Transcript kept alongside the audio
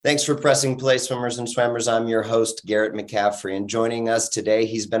Thanks for pressing play, swimmers and swammers. I'm your host, Garrett McCaffrey, and joining us today,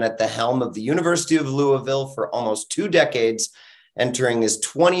 he's been at the helm of the University of Louisville for almost 2 decades, entering his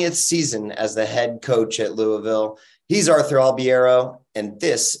 20th season as the head coach at Louisville. He's Arthur Albiero, and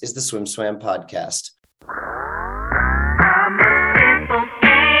this is the SwimSwam podcast.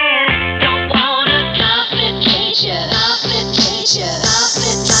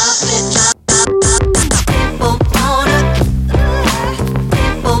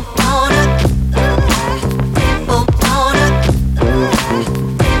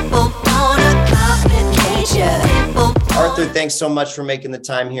 Arthur, thanks so much for making the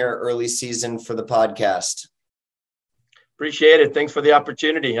time here early season for the podcast. Appreciate it. Thanks for the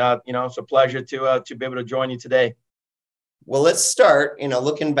opportunity. It's a pleasure to be able to join you today. Well, let's start,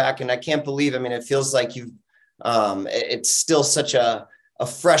 looking back, and I can't believe, it feels like it's still such a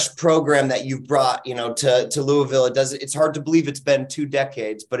fresh program that you've brought, to Louisville. It's hard to believe it's been 2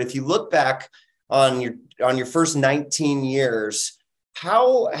 decades, but if you look back on your first 19 years,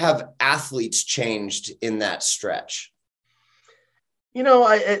 how have athletes changed in that stretch?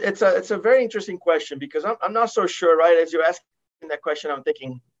 It's a very interesting question because I'm not so sure, right? As you're asking that question, I'm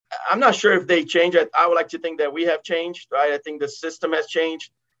thinking, I'm not sure if they change. I would like to think that we have changed, right? I think the system has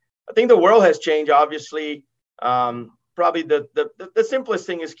changed. I think the world has changed, obviously. Probably the simplest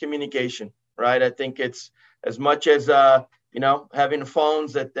thing is communication, right? I think it's as much as, having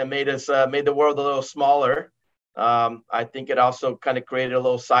phones that made the world a little smaller. I think it also kind of created a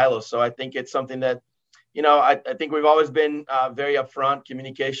little silo. So I think it's something that, I think we've always been very upfront.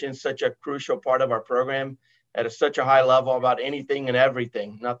 Communication is such a crucial part of our program at such a high level about anything and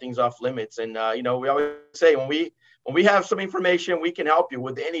everything. Nothing's off limits. And, we always say when we have some information, we can help you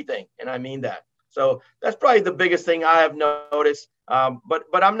with anything. And I mean that. So that's probably the biggest thing I have noticed.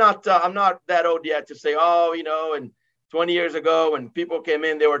 But I'm not that old yet to say, and 20 years ago when people came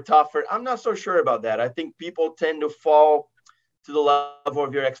in, they were tougher. I'm not so sure about that. I think people tend to fall to the level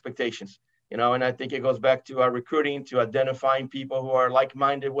of your expectations. And I think it goes back to our recruiting, to identifying people who are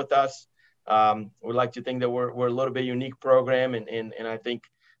like-minded with us. We like to think that we're a little bit unique program. And I think,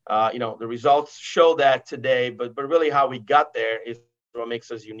 the results show that today, but really how we got there is what makes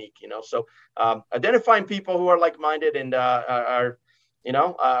us unique, So identifying people who are like-minded and are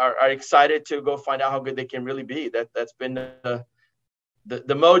excited to go find out how good they can really be. That's been the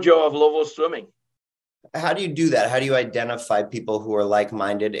mojo of Louisville swimming. How do you do that? How do you identify people who are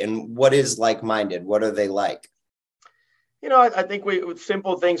like-minded, and what is like-minded? What are they like? I think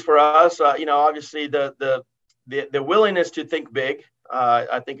simple things for us, obviously the willingness to think big,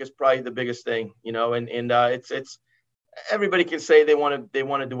 I think is probably the biggest thing, and it's everybody can say they want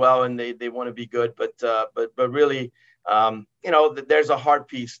to do well and they want to be good, but really, there's a hard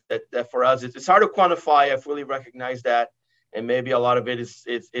piece that for us, it's hard to quantify. I fully recognize that. And maybe a lot of it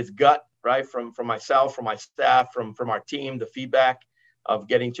is gut, right? From myself, from my staff, from our team, the feedback of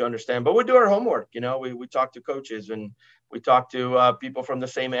getting to understand. But we do our homework. We talk to coaches and we talk to people from the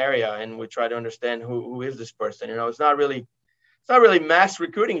same area, and we try to understand who is this person. It's not really mass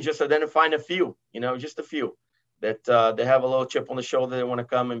recruiting, just identifying a few. Just a few that they have a little chip on the shoulder. They want to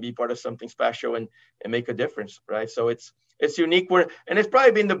come and be part of something special and make a difference, right? So it's unique. And it's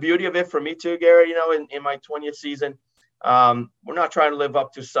probably been the beauty of it for me too, Gary. In my 20th season. We're not trying to live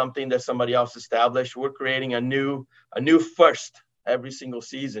up to something that somebody else established. We're creating a new first every single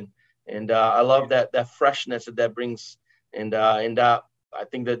season. And I love that freshness that brings and I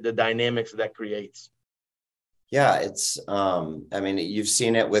think that the dynamics that creates. Yeah, it's, you've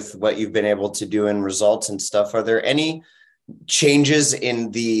seen it with what you've been able to do in results and stuff. Are there any changes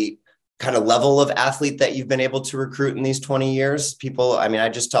in the kind of level of athlete that you've been able to recruit in these 20 years? People, I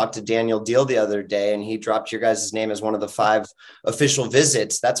just talked to Daniel Deal the other day, and he dropped your guys' name as one of the 5 official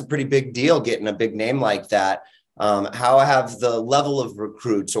visits. That's a pretty big deal, getting a big name like that. How have the level of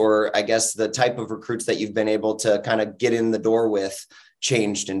recruits, or I guess the type of recruits that you've been able to kind of get in the door with,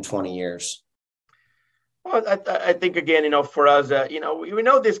 changed in 20 years? Well, I think, again, for us, we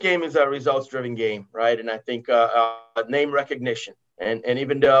know this game is a results-driven game, right? And I think name recognition. And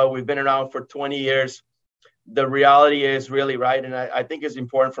even though we've been around for 20 years, the reality is really, right. And I think it's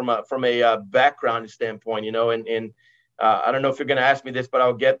important from a background standpoint, and I don't know if you're going to ask me this, but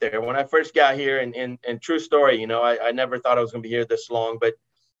I'll get there. When I first got here, and true story, I never thought I was going to be here this long, but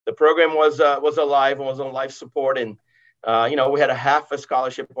the program was alive and was on life support. And, we had a half a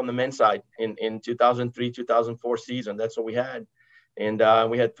scholarship on the men's side in 2003, 2004 season. That's what we had. And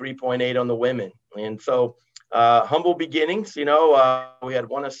we had 3.8 on the women. And so humble beginnings, we had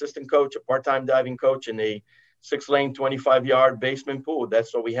one assistant coach, a part-time diving coach, and a 6-lane, 25-yard basement pool.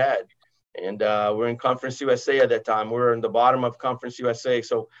 That's what we had. And we're in Conference USA at that time. We're in the bottom of Conference USA.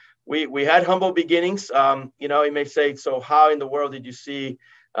 So we had humble beginnings. You may say, so how in the world did you see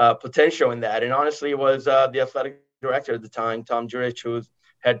potential in that? And honestly, it was the athletic director at the time, Tom Jurich, who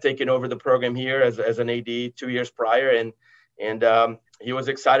had taken over the program here as an AD 2 years prior. And he was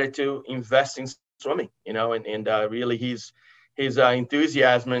excited to invest in swimming, and really his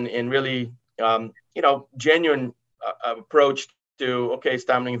enthusiasm and really, genuine approach to, okay, it's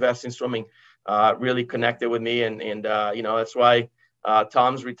time to invest in swimming, really connected with me. And that's why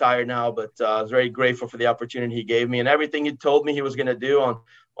Tom's retired now, but I was very grateful for the opportunity he gave me and everything he told me he was going to do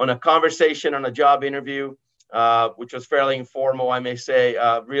on a conversation, on a job interview, which was fairly informal, I may say.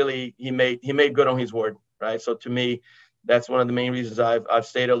 Really, he made good on his word, right? So to me, that's one of the main reasons I've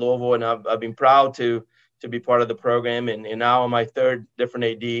stayed at Louisville, and I've been proud to be part of the program. And now on my third different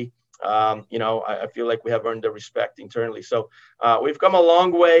AD, I feel like we have earned the respect internally. So we've come a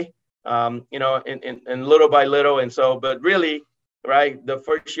long way, and little by little. And so, but really, right, the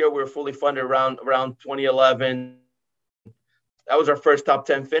first year we were fully funded around 2011. That was our first top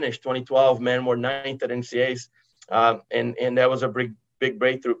 10 finish. 2012, man, we're ninth at NCAAs, and that was a big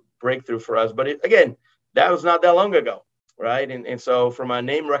breakthrough for us. But again, that was not that long ago, right? And so from a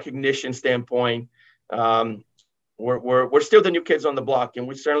name recognition standpoint, we're still the new kids on the block, and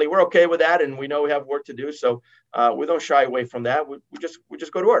we're okay with that, and we know we have work to do. So we don't shy away from that. We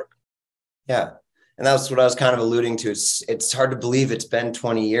just go to work. Yeah. And that's what I was kind of alluding to. It's hard to believe it's been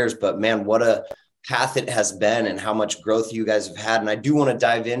 20 years, but man, what a path it has been and how much growth you guys have had. And I do want to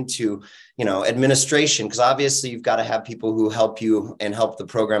dive into, administration, because obviously you've got to have people who help you and help the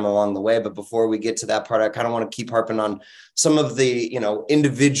program along the way. But before we get to that part, I kind of want to keep harping on some of the,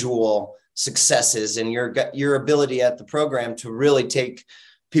 individual successes and your ability at the program to really take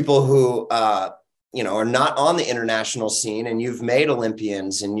people who, are not on the international scene, and you've made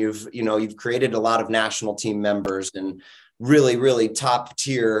Olympians, and you've created a lot of national team members and really, really top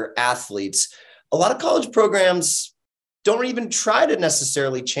tier athletes. A lot of college programs don't even try to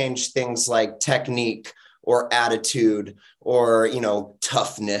necessarily change things like technique or attitude or,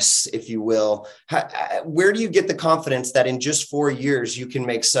 toughness, if you will. Where do you get the confidence that in just 4 years you can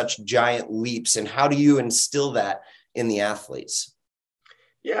make such giant leaps, and how do you instill that in the athletes?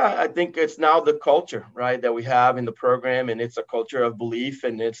 Yeah, I think it's now the culture, right, that we have in the program, and it's a culture of belief,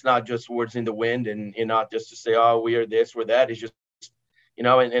 and it's not just words in the wind, and not just to say, oh, we are this, we're that. It's just,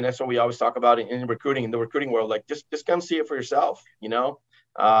 and that's what we always talk about in recruiting, in the recruiting world. Like, just come see it for yourself.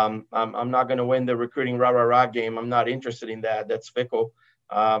 I'm not going to win the recruiting rah game. I'm not interested in that. That's fickle.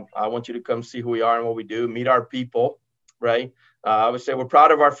 I want you to come see who we are and what we do, meet our people, right? I would say we're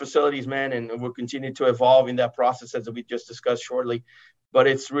proud of our facilities, man, and we'll continue to evolve in that process as we just discussed shortly. But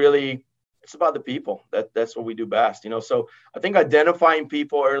it's about the people. That's what we do best, So I think identifying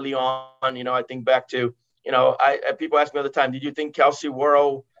people early on, I think back to, people ask me all the time, did you think Kelsey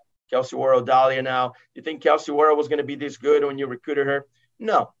Worrell, Dahlia now, do you think Kelsey Worrell was going to be this good when you recruited her?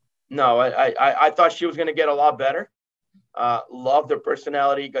 No, I thought she was going to get a lot better. Loved her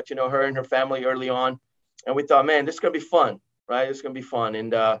personality, got to know her and her family early on. And we thought, man, this is going to be fun, right? It's going to be fun.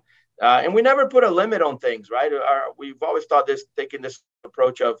 And we never put a limit on things, right? We've always taken this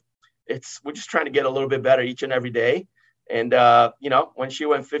approach of we're just trying to get a little bit better each and every day. And, when she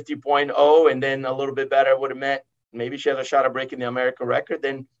went 50.0 and then a little bit better would have meant maybe she has a shot of breaking the American record,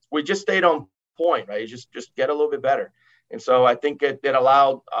 then we just stayed on point, right? Just get a little bit better. And so I think it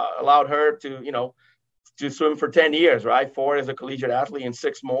allowed her to, to swim for 10 years, right? 4 as a collegiate athlete and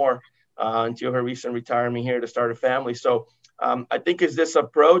 6 more until her recent retirement here to start a family. So I think it's this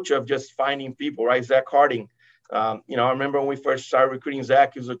approach of just finding people, right? Zach Harding. I remember when we first started recruiting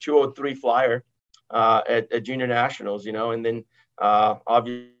Zach, he was a 203 flyer at junior nationals, and then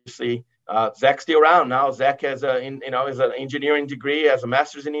obviously Zach's still around now. Zach has is an engineering degree, has a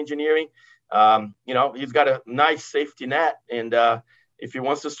master's in engineering. He's got a nice safety net, and if he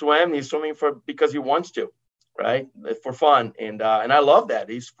wants to swim, he's swimming because he wants to, right? For fun. And I love that.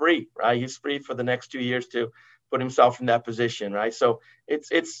 He's free, right? He's free for the next 2 years to put himself in that position, right? So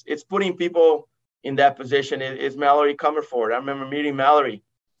it's putting people in that position. Is Mallory Comerford. I remember meeting Mallory,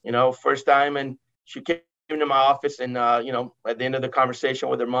 first time, and she came to my office, and at the end of the conversation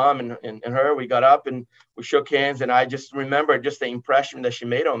with her mom and her, we got up and we shook hands, and I just remember just the impression that she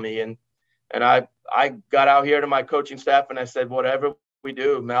made on me. And I got out here to my coaching staff and I said, whatever we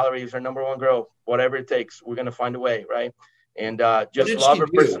do, Mallory is our number one girl. Whatever it takes, we're going to find a way, right? And just love her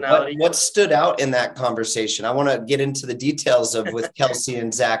personality. What stood out in that conversation? I want to get into the details of with Kelsey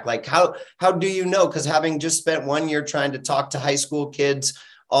and Zach. Like how do you know? Because having just spent 1 year trying to talk to high school kids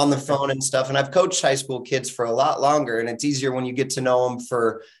on the phone and stuff. And I've coached high school kids for a lot longer, and it's easier when you get to know them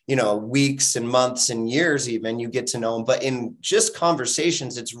for, weeks and months and years, even you get to know them. But in just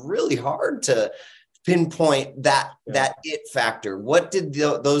conversations, it's really hard to pinpoint that it factor. What did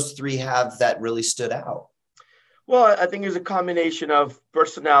those three have that really stood out? Well, I think it's a combination of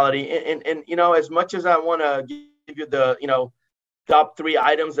personality and as much as I want to give you the, top three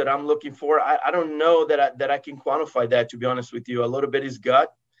items that I'm looking for, I don't know that I can quantify that, to be honest with you. A little bit is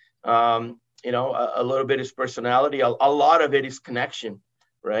gut, a little bit is personality. A lot of it is connection,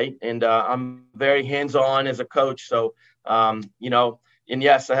 right? And I'm very hands-on as a coach. So, and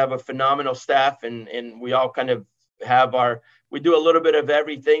yes, I have a phenomenal staff, and we all kind of have we do a little bit of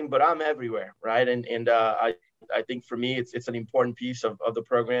everything, but I'm everywhere, right? And I think for me, it's an important piece of the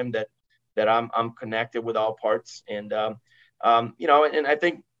program that I'm connected with all parts. And, and I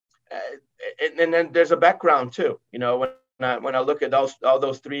think, and then there's a background too, when I look at all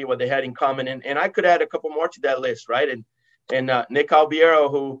those three, what they had in common, and I could add a couple more to that list, right? And Nick Albiero,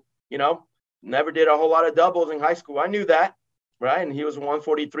 who, never did a whole lot of doubles in high school. I knew that, right? And he was a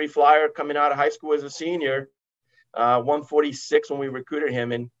 143 flyer coming out of high school as a senior, 146 when we recruited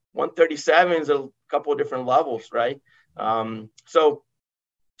him, and 137 is a couple of different levels, right? So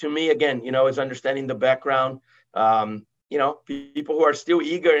to me, again, is understanding the background, people who are still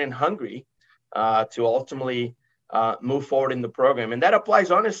eager and hungry to ultimately move forward in the program. And that applies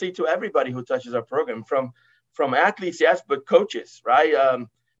honestly to everybody who touches our program, from athletes, yes, but coaches, right?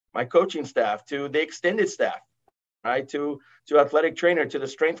 My coaching staff, to the extended staff, right? To athletic trainer, to the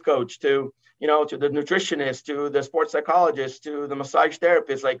strength coach, to the nutritionist, to the sports psychologist, to the massage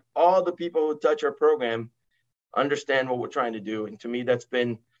therapist, like all the people who touch our program understand what we're trying to do. And to me, that's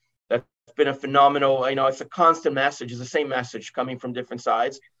been a phenomenal, it's a constant message. It's the same message coming from different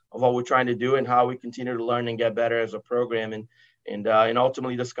sides of what we're trying to do and how we continue to learn and get better as a program. And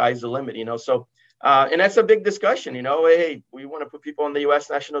ultimately the sky's the limit, so, and that's a big discussion, hey, we want to put people on the U.S.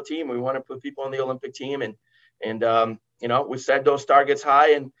 national team. We want to put people on the Olympic team. And we set those targets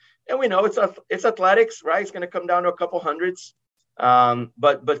high, and we know it's athletics, right? It's going to come down to a couple hundreds.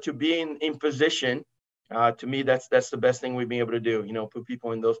 But to be in position, to me, that's the best thing we've been able to do, put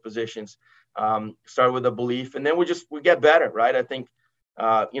people in those positions, start with a belief, and then we get better, right? I think,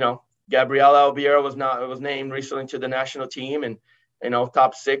 Gabriela Albiero was named recently to the national team, and,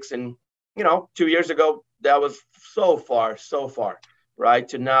 top 6. And, 2 years ago, that was so far, right?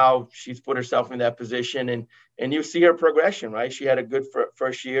 To now she's put herself in that position, and you see her progression, right? She had a good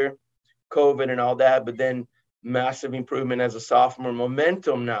first year, COVID and all that, but then massive improvement as a sophomore.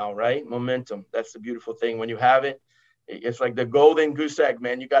 Momentum now, right? Momentum. That's the beautiful thing. When you have it, it's like the golden goose egg,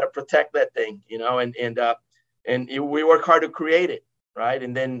 man. You got to protect that thing, and we work hard to create it, right?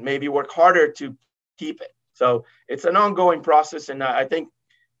 And then maybe work harder to keep it. So it's an ongoing process. And I think,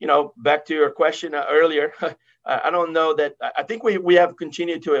 back to your question earlier, I don't know that I think we have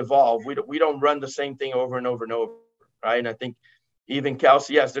continued to evolve. We don't run the same thing over and over and over, right? And I think even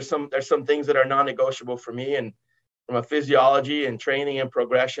Kelsey, yes, there's some things that are non-negotiable for me, and from a physiology and training and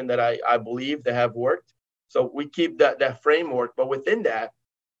progression that I believe that have worked. So we keep that framework, but within that,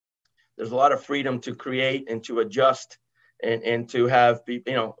 there's a lot of freedom to create and to adjust and to have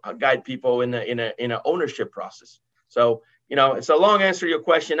people, guide people in a ownership process. So, it's a long answer to your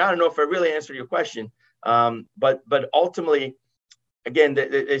question. I don't know if I really answered your question, but ultimately, again,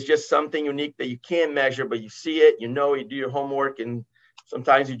 it's just something unique that you can't measure, but you see it, you do your homework, and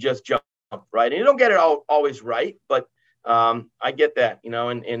sometimes you just jump, right? And you don't get it always right, but I get that,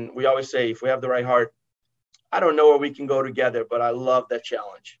 and we always say, if we have the right heart, I don't know where we can go together, but I love that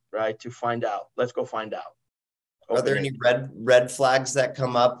challenge, right? To find out. Let's go find out. Are there any red flags that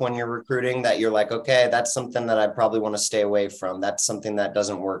come up when you're recruiting that you're like, okay, that's something that I probably want to stay away from? That's something that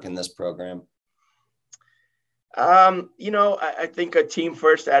doesn't work in this program. I think a team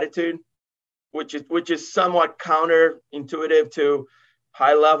first attitude, which is somewhat counterintuitive to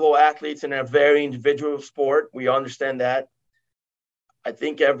high level athletes in a very individual sport. We understand that. I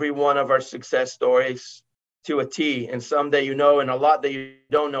think every one of our success stories to a T, and some that and a lot that you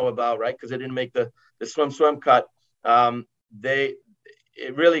don't know about, right? Because they didn't make the SwimSwam cut.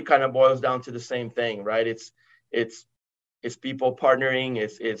 It really kind of boils down to the same thing, right? It's people partnering.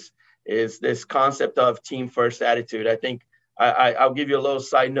 Is this concept of team first attitude. I think I'll give you a little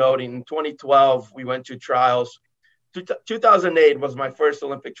side note. In 2012, we went to trials. 2008 was my first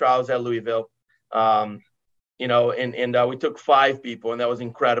Olympic trials at Louisville. And we took 5 people, and that was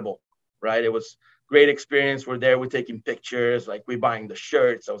incredible, right? It was great experience. We're there, we're taking pictures, like we're buying the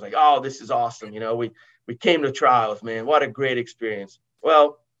shirts. I was like, oh, this is awesome. We came to trials, man. What a great experience.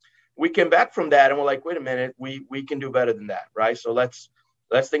 Well, we came back from that and we're like, wait a minute, we can do better than that, right? So let's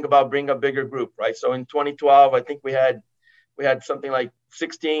let's think about bringing a bigger group, right? So in 2012, I think we had something like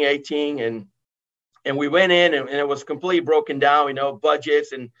 16, 18, and we went in and it was completely broken down,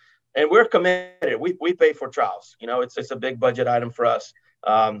 budgets, and we're committed. We pay for trials. It's a big budget item for us.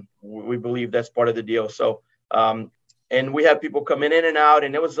 We believe that's part of the deal. So, and we have people coming in and out,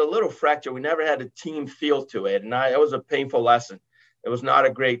 and it was a little fractured. We never had a team feel to it. And it was a painful lesson. It was not a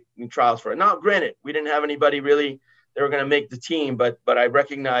great trials for it. Now, granted, we didn't have anybody really that were going to make the team, but I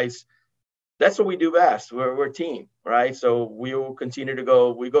recognize that's what we do best. We're a team, right? So we will continue to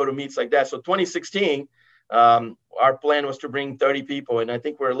go to meets like that. So 2016, our plan was to bring 30 people, and I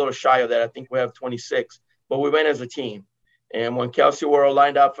think we're a little shy of that. I think we have 26, but we went as a team. And when Kelsey Worrell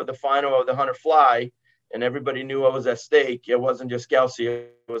lined up for the final of the 100 fly, and everybody knew what was at stake, it wasn't just Kelsey.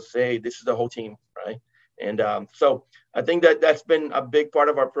 It was, hey, this is the whole team, right? And so I think that's been a big part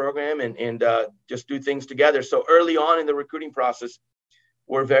of our program, and just do things together. So early on in the recruiting process,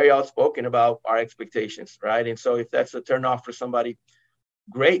 we're very outspoken about our expectations, right? And so if that's a turnoff for somebody,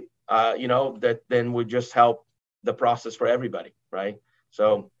 great, that then would just help the process for everybody, right?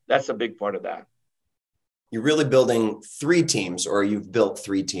 So that's a big part of that. You're really building three teams, or you've built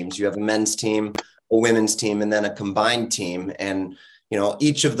three teams. You have a men's team, a women's team, and then a combined team. And,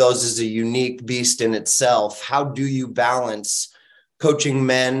 each of those is a unique beast in itself. How do you balance coaching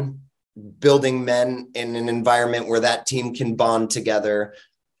men, building men in an environment where that team can bond together,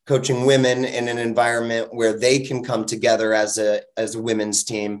 coaching women in an environment where they can come together as a women's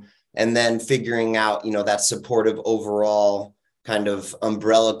team, and then figuring out, that supportive overall kind of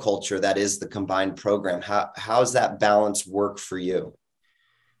umbrella culture that is the combined program? How's that balance work for you?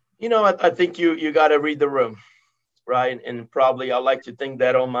 I think you got to read the room, right? And probably I like to think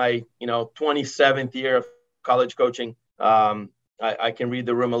that on my, 27th year of college coaching, I can read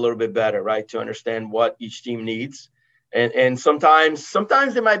the room a little bit better, right? To understand what each team needs. And sometimes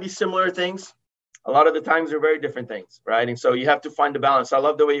there might be similar things. A lot of the times they're very different things, right? And so you have to find the balance. I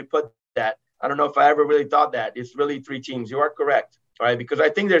love the way you put that. I don't know if I ever really thought that. It's really three teams. You are correct, right? Because I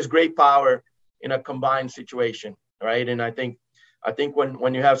think there's great power in a combined situation, right? And I think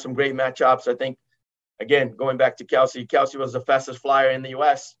when you have some great matchups, I think, again, going back to Kelsey was the fastest flyer in the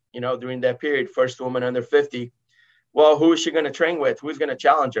U.S., during that period, first woman under 50. Well, who is she going to train with? Who's going to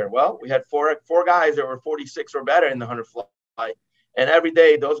challenge her? Well, we had four guys that were 46 or better in the 100 fly. And every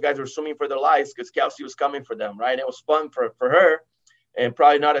day, those guys were swimming for their lives because Kelsey was coming for them, right? It was fun for her and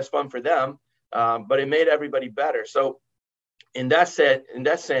probably not as fun for them, but it made everybody better. So in that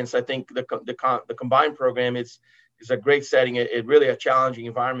sense, I think the combined program is a great setting. It really a challenging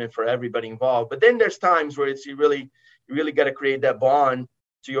environment for everybody involved. But then there's times where you really got to create that bond,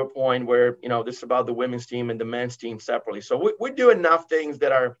 to your point, where, this is about the women's team and the men's team separately. So we do enough things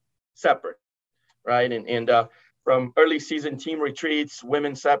that are separate, right? And from early season team retreats,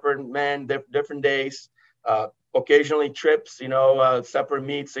 women separate, men different days, occasionally trips, separate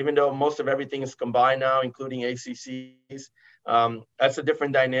meets, even though most of everything is combined now, including ACCs. That's a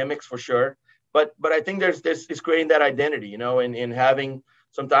different dynamics for sure. But I think there's this is creating that identity, and having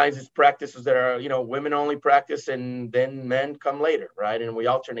sometimes it's practices that are, women only practice and then men come later, right? And we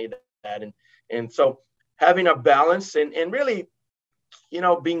alternate that. And so having a balance and really,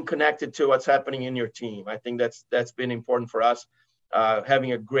 being connected to what's happening in your team. I think that's been important for us,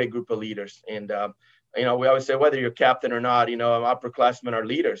 having a great group of leaders. And, we always say, whether you're captain or not, upperclassmen are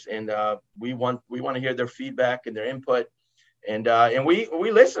leaders, and we want to hear their feedback and their input. And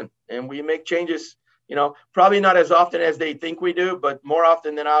we listen and we make changes, probably not as often as they think we do, but more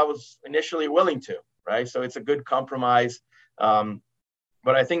often than I was initially willing to, right? So it's a good compromise.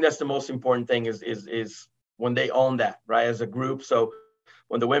 But I think that's the most important thing is when they own that, right, as a group. So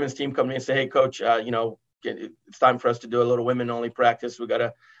when the women's team comes in and say, hey, coach, it's time for us to do a little women only practice. We got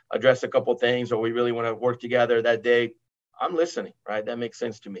to address a couple of things, or we really want to work together that day. I'm listening, right? That makes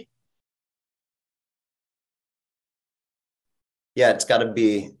sense to me. Yeah, it's got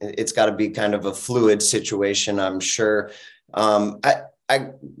to be kind of a fluid situation, I'm sure.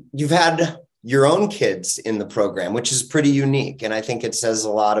 You've had your own kids in the program, which is pretty unique. And I think it says a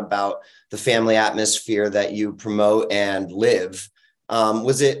lot about the family atmosphere that you promote and live.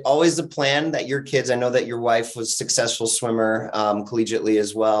 Was it always the plan that your kids, I know that your wife was a successful swimmer collegiately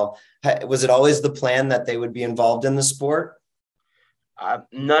as well. Was it always the plan that they would be involved in the sport?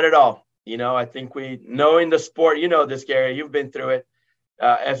 Not at all. I think knowing the sport, this, Gary, you've been through it.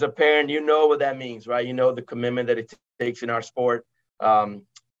 As a parent, what that means, right? The commitment that it takes in our sport,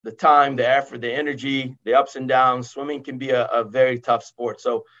 the time, the effort, the energy, the ups and downs. Swimming can be a very tough sport.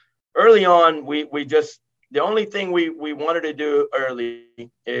 So early on, the only thing we wanted to do early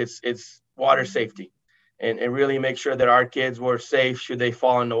is water safety. and really make sure that our kids were safe should they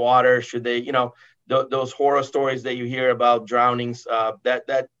fall in the water, should they, those horror stories that you hear about drownings,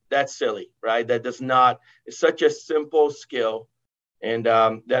 that's silly, right? That does not, it's such a simple skill. And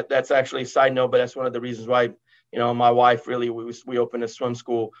that's actually a side note, but that's one of the reasons why, my wife really, we opened a swim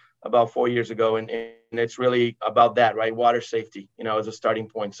school about 4 years ago, and it's really about that, right? Water safety, as a starting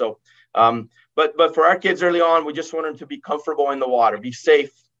point. So, but for our kids early on, we just want them to be comfortable in the water, be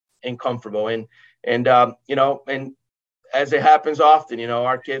safe and comfortable. And as it happens often,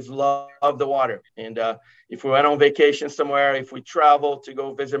 our kids love the water. And if we went on vacation somewhere, if we travel to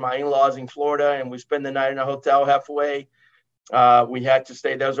go visit my in-laws in Florida and we spend the night in a hotel halfway, we had to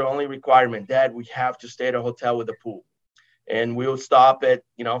stay. That was our only requirement. Dad, we have to stay at a hotel with a pool. And we would stop at,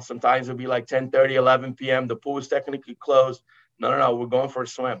 sometimes it would be like 10:30, 11 p.m. The pool is technically closed. No, we're going for a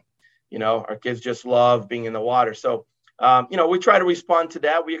swim. Our kids just love being in the water. So, we try to respond to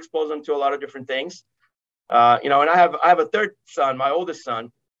that. We expose them to a lot of different things. And I have a third son. My oldest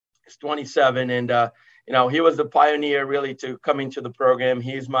son is 27, and he was the pioneer really to coming to the program.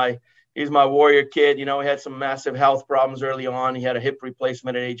 He's my warrior kid. He had some massive health problems early on. He had a hip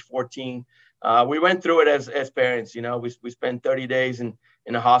replacement at age 14. We went through it as parents. We spent 30 days in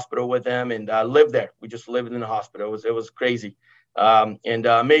the hospital with him and lived there. We just lived in the hospital. It was crazy. And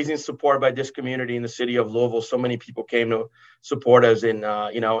amazing support by this community in the city of Louisville. So many people came to support us and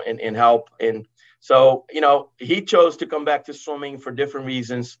help. And so, he chose to come back to swimming for different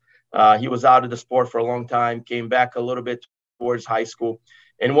reasons. He was out of the sport for a long time, came back a little bit towards high school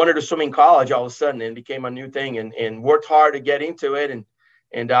and wanted to swim in college all of a sudden, and became a new thing, and worked hard to get into it.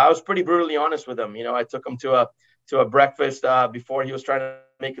 And I was pretty brutally honest with him. I took him to a breakfast before he was trying to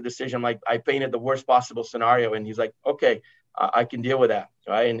make a decision. Like, I painted the worst possible scenario, and he's like, okay, I can deal with that.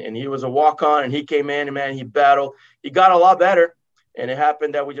 Right. And he was a walk-on, and he came in, and man, he battled. He got a lot better. And it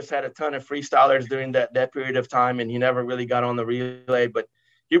happened that we just had a ton of freestylers during that period of time, and he never really got on the relay. But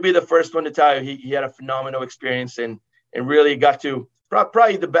he'll be the first one to tell you he had a phenomenal experience and really got to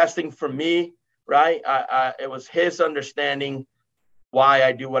probably the best thing for me, right? It was his understanding why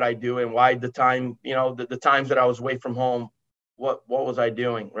I do what I do and why the time, the times that I was away from home, what was I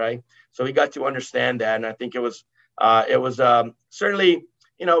doing, right? So he got to understand that, and I think it was certainly,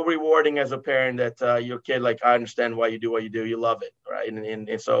 rewarding as a parent that your kid, like, I understand why you do what you do. You love it, right?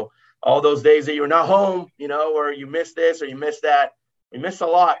 And so all those days that you're not home, or you miss this or you miss that, we miss a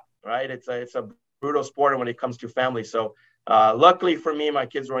lot, right? It's a brutal sport when it comes to family. So luckily for me, my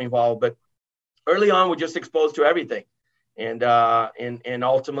kids were involved, but early on, we just exposed to everything. And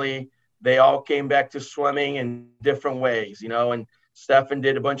ultimately, they all came back to swimming in different ways, and Stefan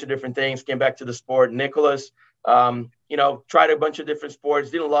did a bunch of different things, came back to the sport. Nicholas, tried a bunch of different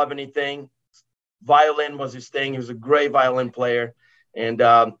sports, didn't love anything. Violin was his thing. He was a great violin player. And,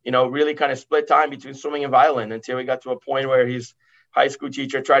 really kind of split time between swimming and violin until he got to a point where his high school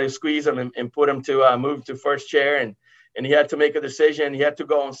teacher tried to squeeze him and put him to move to first chair. And he had to make a decision. He had to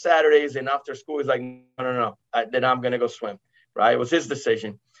go on Saturdays, and after school, he's like, no, then I'm going to go swim, right? It was his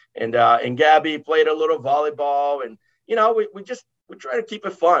decision. And Gabby played a little volleyball, and, we try to keep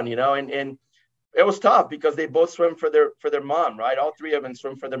it fun, and it was tough because they both swim for their mom, right? All three of them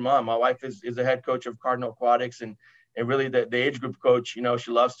swim for their mom. My wife is the head coach of Cardinal Aquatics, and really the age group coach.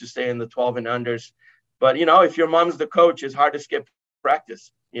 She loves to stay in the 12 and unders. But if your mom's the coach, it's hard to skip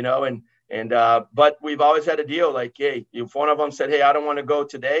practice. But we've always had a deal like, hey, if one of them said, hey, I don't want to go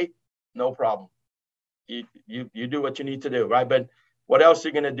today, no problem. You do what you need to do, right? But what else are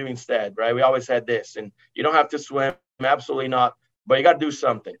you going to do instead, right? We always had this, and you don't have to swim, absolutely not, but you got to do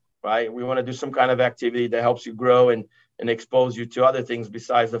something. Right. We want to do some kind of activity that helps you grow and expose you to other things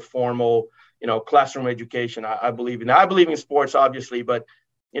besides the formal, classroom education. I believe in sports, obviously, but,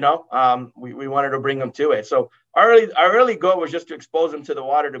 we wanted to bring them to it. So our early goal was just to expose them to the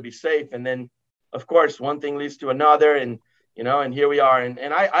water to be safe. And then, of course, one thing leads to another. And, and here we are.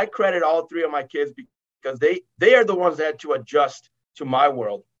 And I credit all three of my kids because they are the ones that had to adjust to my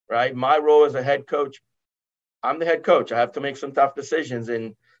world. Right. My role as a head coach. I'm the head coach. I have to make some tough decisions.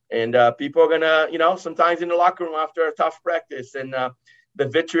 And people are going to, sometimes in the locker room after a tough practice, and the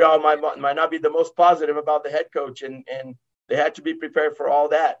vitriol might not be the most positive about the head coach. And they had to be prepared for all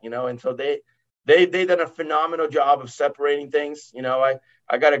that, and so they did a phenomenal job of separating things.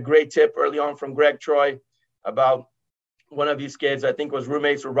 I got a great tip early on from Greg Troy about one of these kids, I think was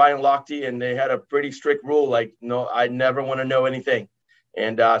roommates with Ryan Lochte, and they had a pretty strict rule, like, no, I never want to know anything.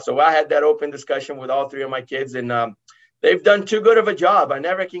 And so I had that open discussion with all three of my kids, and they've done too good of a job. I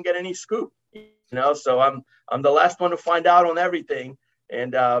never can get any scoop, so I'm the last one to find out on everything.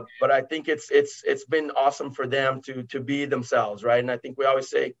 And but I think it's been awesome for them to be themselves, right? And I think we always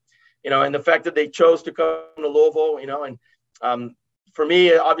say, and the fact that they chose to come to Louisville, and for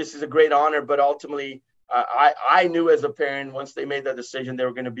me, obviously it's a great honor, but ultimately I knew as a parent, once they made that decision, they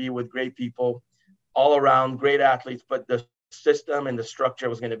were going to be with great people all around, great athletes, but the system and the structure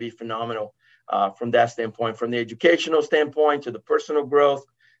was going to be phenomenal from that standpoint, from the educational standpoint to the personal growth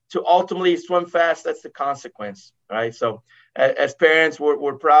to ultimately swim fast. That's the consequence, right? So as parents,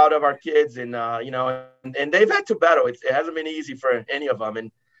 we're proud of our kids, and and they've had to battle. It hasn't been easy for any of them,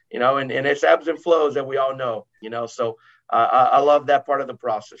 and and it's ebbs and flows that we all know. So I love that part of the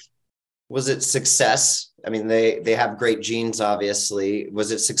process. Was it success? I mean, they have great genes, obviously.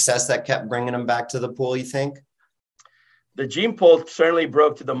 Was it success that kept bringing them back to the pool, you think? The gene pool certainly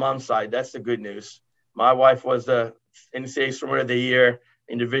broke to the mom side. That's the good news. My wife was the NCAA Swimmer of the Year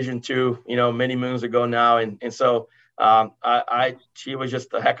in Division II, many moons ago now. And so she was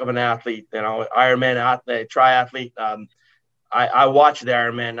just a heck of an athlete, Ironman athlete, triathlete. I watched the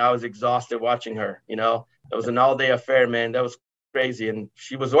Ironman. I was exhausted watching her, It was an all-day affair, man. That was crazy. And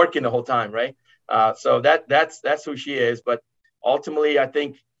she was working the whole time, right? So that's who she is. But ultimately, I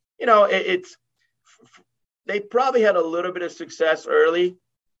think, they probably had a little bit of success early,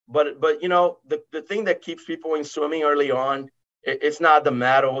 but the thing that keeps people in swimming early on, it's not the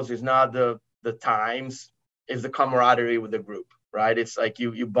medals, it's not the times, it's the camaraderie with the group, right? It's like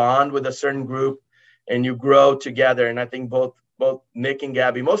you bond with a certain group and you grow together. And I think both Nick and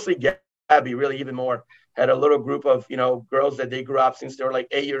Gabby, mostly Gabby, really even more, had a little group of girls that they grew up since they were like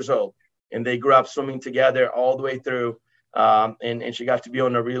 8 years old, and they grew up swimming together all the way through. And she got to be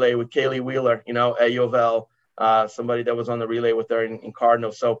on a relay with Kaylee Wheeler, at U of L, somebody that was on the relay with her in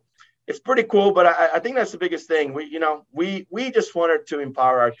Cardinal. So it's pretty cool, but I think that's the biggest thing. We just wanted to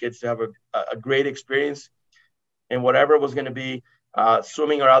empower our kids to have a great experience, and whatever it was going to be,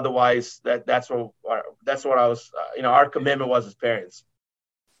 swimming or otherwise, that's what I was, our commitment was as parents.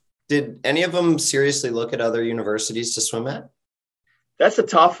 Did any of them seriously look at other universities to swim at? That's a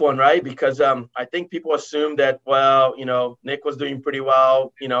tough one, right? Because I think people assume that, Nick was doing pretty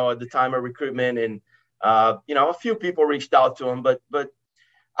well, at the time of recruitment, and a few people reached out to him, but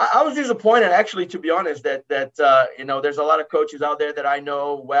I was disappointed, actually, to be honest, that there's a lot of coaches out there that I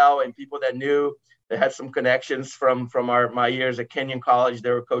know well, and people that knew, that had some connections from my years at Kenyon College.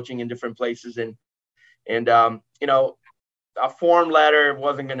 They were coaching in different places, and a form letter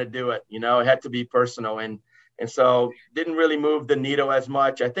wasn't going to do it. It had to be personal, and so didn't really move the needle as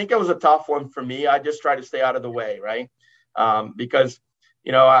much. I think it was a tough one for me. I just tried to stay out of the way, right? Because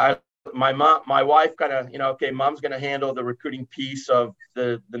my wife kind of, okay, mom's going to handle the recruiting piece of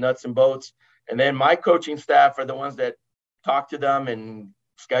the nuts and bolts, and then my coaching staff are the ones that talk to them and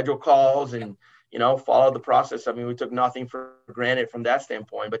schedule calls and follow the process. I mean, we took nothing for granted from that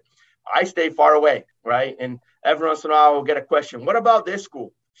standpoint, but I stay far away, right? And every once in a while, we'll get a question, what about this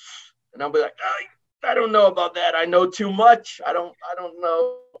school? And I'll be like, I don't know about that. I know too much. I don't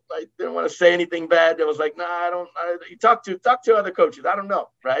know. I didn't want to say anything bad. It was like, you talk to other coaches. I don't know,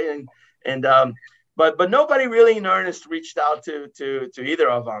 right? But nobody really in earnest reached out to either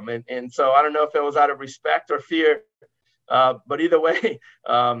of them. And so I don't know if it was out of respect or fear. But either way,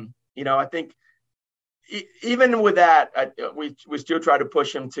 I think even with that, we still try to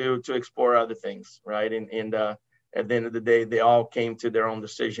push him to explore other things, right? And at the end of the day, they all came to their own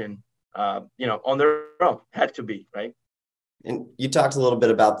decision, on their own, had to be, right? And you talked a little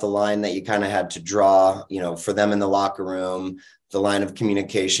bit about the line that you kind of had to draw, for them in the locker room, the line of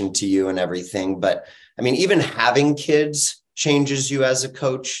communication to you and everything. But I mean, even having kids changes you as a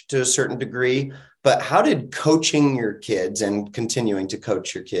coach to a certain degree. But how did coaching your kids and continuing to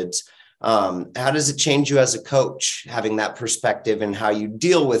coach your kids, how does it change you as a coach, having that perspective and how you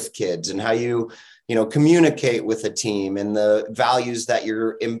deal with kids and how you communicate with a team and the values that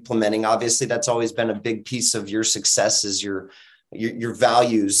you're implementing? Obviously, that's always been a big piece of your success is your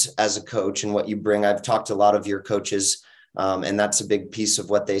values as a coach and what you bring. I've talked to a lot of your coaches, and that's a big piece of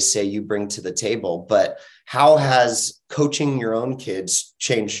what they say you bring to the table. But how has coaching your own kids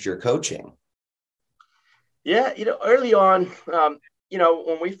changed your coaching? Yeah, early on,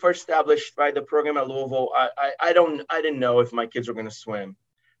 when we first established the program at Louisville, I didn't know if my kids were going to swim.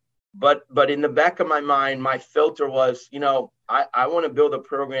 But in the back of my mind, my filter was, I want to build a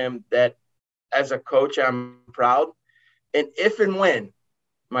program that as a coach, I'm proud. And if and when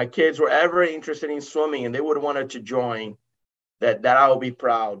my kids were ever interested in swimming and they would have wanted to join, that I will be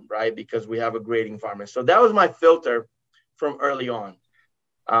proud, right? Because we have a great environment. So that was my filter from early on.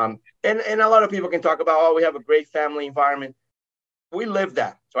 And a lot of people can talk about, we have a great family environment. We live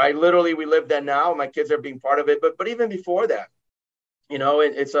that, right? Literally, we live that now. My kids are being part of it. But even before that,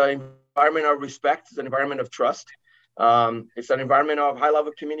 it's an environment of respect. It's an environment of trust. It's an environment of high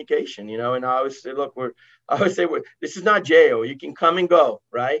level communication, and I always say, look, this is not jail. You can come and go,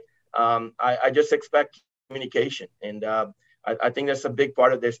 right? I just expect communication. And I think that's a big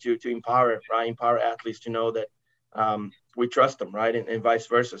part of this to empower, right? Empower athletes to know that we trust them, right? And vice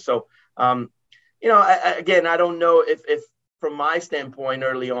versa. So, again, I don't know if from my standpoint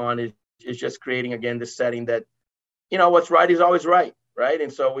early on is just creating, again, the setting that, what's right is always right. Right.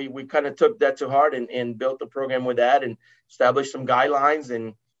 And so we kind of took that to heart and built the program with that and established some guidelines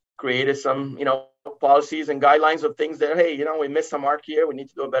and created some, policies and guidelines of things that, hey, we missed some mark here. We need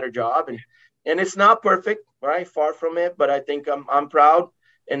to do a better job. And it's not perfect, right? Far from it. But I think I'm proud,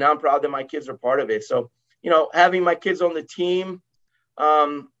 and I'm proud that my kids are part of it. So, having my kids on the team,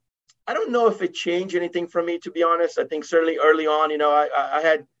 I don't know if it changed anything for me, to be honest. I think certainly early on, I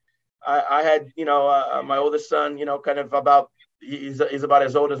had my oldest son, kind of he's about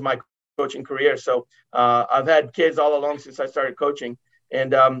as old as my coaching career. So I've had kids all along since I started coaching.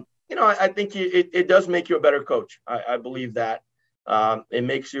 And, I think it does make you a better coach. I believe that. It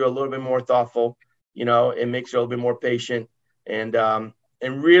makes you a little bit more thoughtful. It makes you a little bit more patient and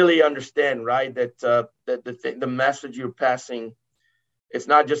really understand, right, that the message you're passing, it's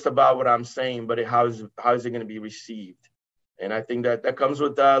not just about what I'm saying, but how is it going to be received? And I think that comes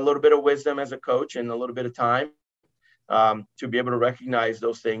with a little bit of wisdom as a coach and a little bit of time. To be able to recognize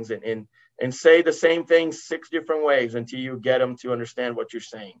those things and say the same thing 6 different ways until you get them to understand what you're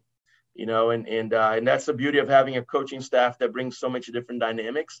saying, and that's the beauty of having a coaching staff that brings so much different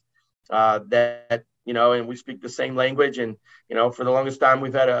dynamics that, and we speak the same language. And, for the longest time,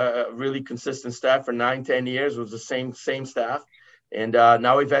 we've had a really consistent staff for 9-10 years. It was the same staff. And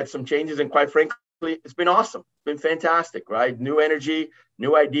now we've had some changes. And quite frankly, it's been awesome. It's been fantastic, right? New energy,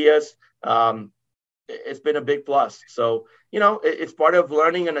 new ideas. It's been a big plus. So, it's part of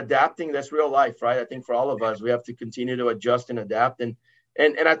learning and adapting. That's real life, right? I think for all of us, we have to continue to adjust and adapt. And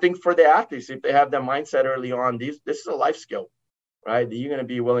I think for the athletes, if they have that mindset early on, this is a life skill, right? That you're going to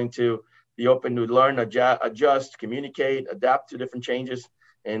be willing to be open to learn, adjust, communicate, adapt to different changes,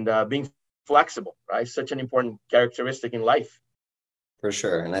 and being flexible, right? Such an important characteristic in life. For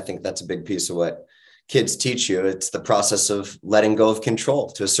sure. And I think that's a big piece of what kids teach you. It's the process of letting go of control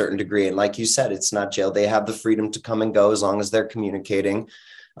to a certain degree. And like you said, it's not jail. They have the freedom to come and go as long as they're communicating.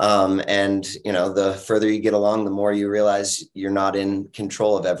 And, the further you get along, the more you realize you're not in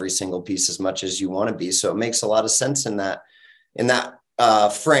control of every single piece as much as you want to be. So it makes a lot of sense in that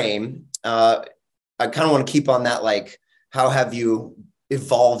frame. I kind of want to keep on that. Like, how have you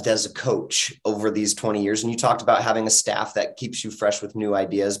evolved as a coach over these 20 years? And you talked about having a staff that keeps you fresh with new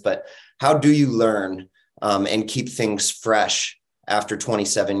ideas, but how do you learn and keep things fresh after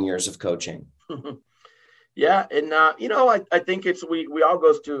 27 years of coaching? Yeah. And, I think it's, we all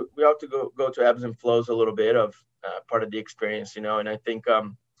go to ebbs and flows a little bit of part of the experience, and I think,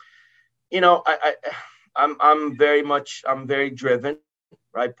 I'm very driven,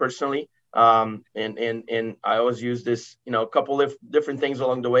 right? Personally. And I always use this, a couple of different things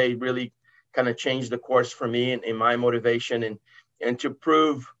along the way really kind of changed the course for me and my motivation and to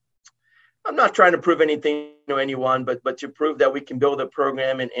prove, I'm not trying to prove anything to anyone, but to prove that we can build a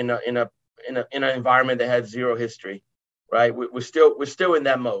program in an environment that has zero history, right? We're still in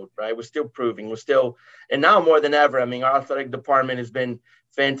that mode, right? We're still proving, and now more than ever, I mean, our athletic department has been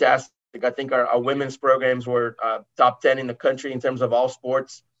fantastic. I think our women's programs were top 10 in the country in terms of all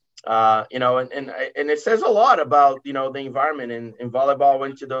sports. And it says a lot about, the environment and volleyball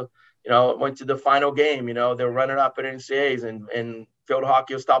went to the final game, they were running up at NCAAs and field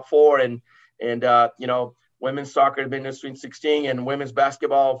hockey was top 4 and women's soccer has been in the Sweet 16 and women's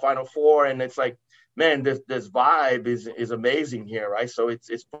basketball Final 4. And it's like, man, this vibe is amazing here. Right. So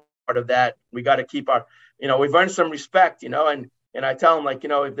it's part of that. We got to keep we've earned some respect, and I tell them, like,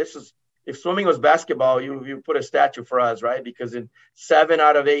 if swimming was basketball, you put a statue for us, right? Because in 7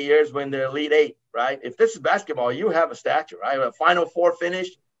 out of 8 years, when the Elite 8, right? If this is basketball, you have a statue, right? A Final 4 finish,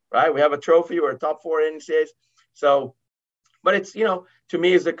 right? We have a trophy or a top 4 NCAAs. So, but it's, to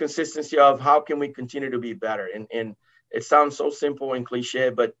me, is the consistency of how can we continue to be better? And it sounds so simple and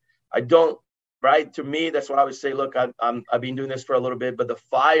cliche, but I don't, right? To me, that's what I would say. Look, I've been doing this for a little bit, but the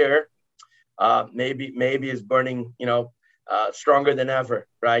fire maybe is burning, stronger than ever,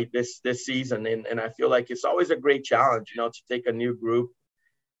 right? This season. And I feel like it's always a great challenge, to take a new group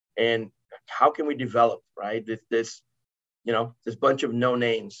and how can we develop, right? This bunch of no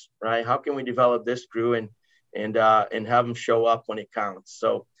names, right? How can we develop this crew and have them show up when it counts?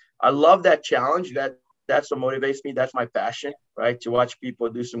 So I love that challenge. That's what motivates me. That's my passion, right? To watch people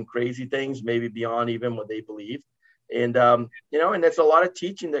do some crazy things, maybe beyond even what they believe. And, and there's a lot of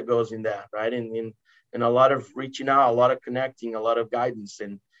teaching that goes in that, right? And and a lot of reaching out, a lot of connecting, a lot of guidance,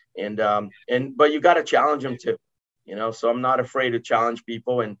 but you got to challenge them too, so I'm not afraid to challenge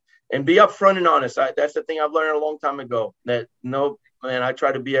people and be upfront and honest. That's the thing I've learned a long time ago, that no, man, I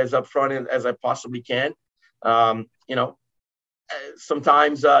try to be as upfront as I possibly can.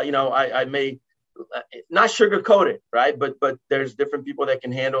 Sometimes, I may not sugarcoat it, right? But there's different people that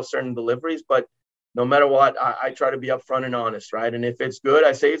can handle certain deliveries, but no matter what, I try to be upfront and honest, right? And if it's good,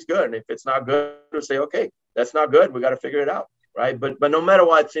 I say it's good. And if it's not good, I say, okay, that's not good. We got to figure it out, right? But no matter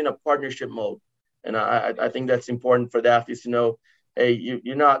what, it's in a partnership mode. And I think that's important for the athletes to know, hey,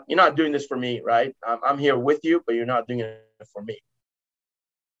 you're not doing this for me, right? I'm here with you, but you're not doing it for me.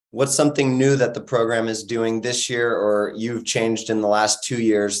 What's something new that the program is doing this year, or you've changed in the last 2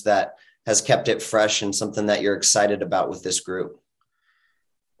 years, that has kept it fresh and something that you're excited about with this group?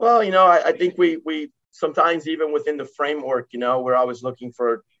 Well, I think we sometimes, even within the framework, we're always looking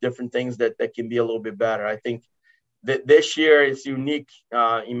for different things that can be a little bit better. I think that this year is unique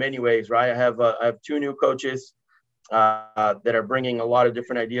in many ways, right? I have 2 new coaches that are bringing a lot of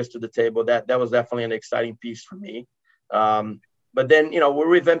different ideas to the table. That was definitely an exciting piece for me. But then,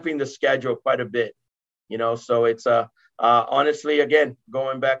 we're revamping the schedule quite a bit, so it's honestly, again,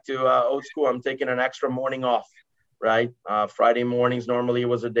 going back to old school, I'm taking an extra morning off, right? Friday mornings normally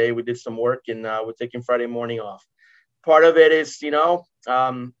was a day we did some work, and we're taking Friday morning off. Part of it is,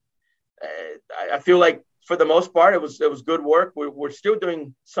 I feel like for the most part, it was good work. We're still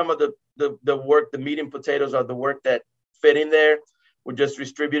doing some of the work, the meat and potatoes of the work that fit in there. We're just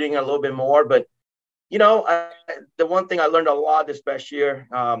distributing a little bit more, but the one thing I learned a lot this past year,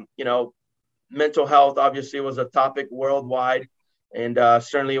 mental health obviously was a topic worldwide, and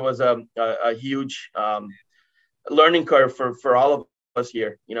certainly it was a huge learning curve for all of us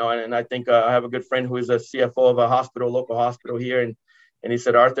here. And I think I have a good friend who is a CFO of a local hospital here, and he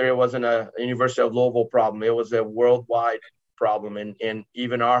said, Arthur, it wasn't a University of Louisville problem; it was a worldwide problem, and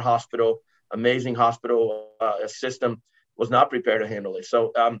even our hospital, amazing hospital system, was not prepared to handle it.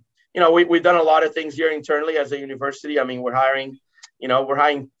 So. We've done a lot of things here internally as a university. I mean, we're hiring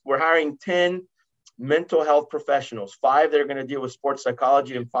 10 mental health professionals, 5 that are going to deal with sports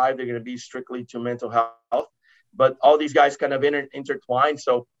psychology, and 5 that are going to be strictly to mental health. But all these guys kind of intertwined.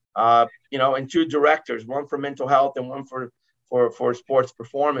 So, and 2 directors, one for mental health and one for sports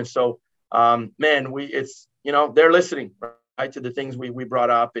performance. So, they're listening, right, to the things we brought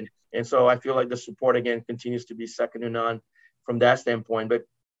up. And so I feel like the support, again, continues to be second to none from that standpoint. But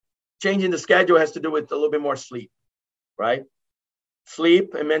changing the schedule has to do with a little bit more sleep, right?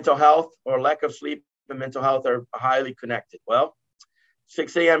 Sleep and mental health, or lack of sleep and mental health, are highly connected. Well,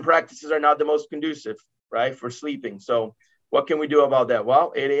 6 a.m. practices are not the most conducive, right, for sleeping. So what can we do about that?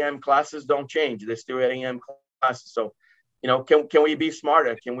 Well, 8 a.m. classes don't change. They're still 8 a.m. classes. So, can we be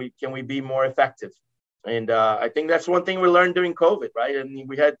smarter? Can we be more effective? And I think that's one thing we learned during COVID, right? I mean,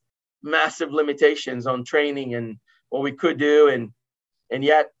 we had massive limitations on training and what we could do. And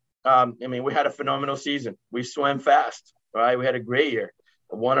yet, we had a phenomenal season. We swam fast, right? We had a great year.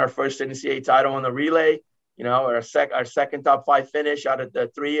 We won our first NCAA title on the relay, our second top 5 finish out of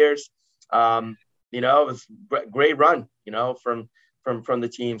the 3 years. It was a great run, from the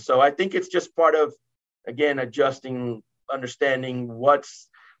team. So I think it's just part of, again, adjusting, understanding what's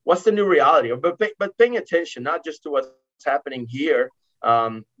the new reality, but paying attention, not just to what's happening here.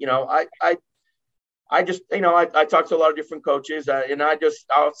 I talked to a lot of different coaches, and I just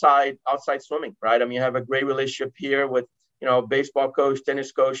outside swimming, right? I mean, I have a great relationship here with, baseball coach,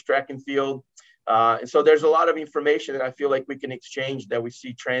 tennis coach, track and field. And so there's a lot of information that I feel like we can exchange, that we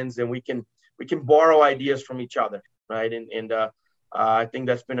see trends, and we can borrow ideas from each other, right? And I think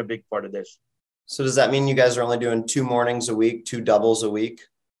that's been a big part of this. So does that mean you guys are only doing 2 mornings a week, 2 doubles a week?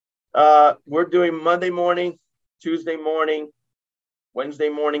 We're doing Monday morning, Tuesday morning, Wednesday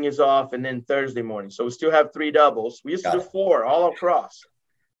morning is off, and then Thursday morning. So we still have 3 doubles. We used to do 4 all across.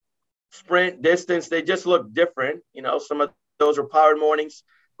 Sprint, distance, they just look different. Some of those are powered mornings,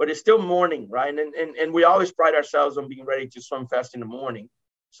 but it's still morning, right? And we always pride ourselves on being ready to swim fast in the morning.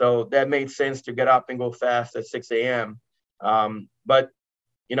 So that made sense to get up and go fast at 6 a.m. But,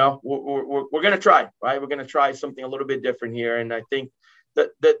 we're going to try, right? We're going to try something a little bit different here. And I think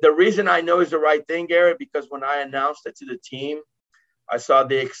the reason I know is the right thing, Garrett, because when I announced it to the team, I saw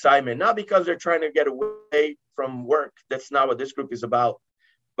the excitement, not because they're trying to get away from work. That's not what this group is about,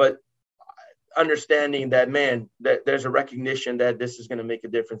 but understanding that, man, that there's a recognition that this is going to make a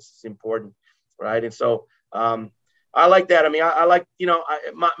difference. It's important, right? And so I like that. I mean, I like,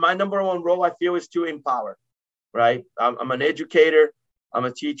 my number one role, I feel, is to empower, right? I'm an educator. I'm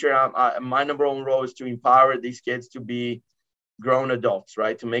a teacher. My number one role is to empower these kids to be grown adults,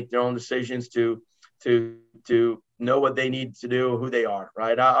 right? To make their own decisions, to to know what they need to do, who they are,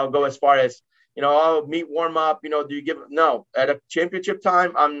 right? I'll go as far as, I'll meet warm up, do you give, no, at a championship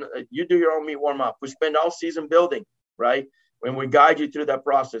time, you do your own meet warm up. We spend all season building, right? When we guide you through that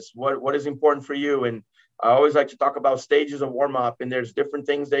process, what is important for you. And I always like to talk about stages of warm up, and there's different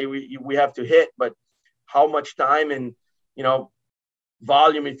things that we have to hit, but how much time and,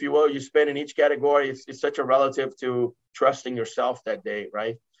 volume, if you will, you spend in each category is such a relative to trusting yourself that day,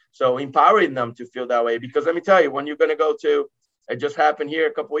 right? So empowering them to feel that way, because let me tell you, when you're going to go to, it just happened here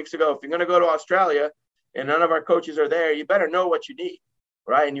a couple of weeks ago, if you're going to go to Australia and none of our coaches are there, you better know what you need,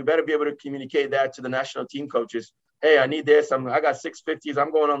 right? And you better be able to communicate that to the national team coaches. Hey, I need this. I got 650s.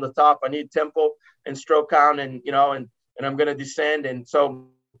 I'm going on the top. I need tempo and stroke count, and I'm going to descend. And so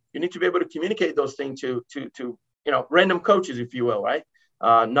you need to be able to communicate those things to random coaches, if you will, right?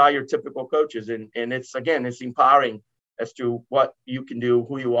 Not your typical coaches. And it's empowering as to what you can do,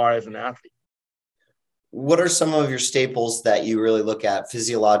 who you are as an athlete. What are some of your staples that you really look at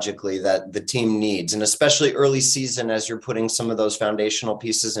physiologically that the team needs? And especially early season, as you're putting some of those foundational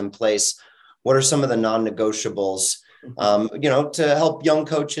pieces in place, what are some of the non-negotiables, to help young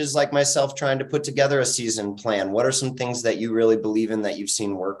coaches like myself trying to put together a season plan? What are some things that you really believe in that you've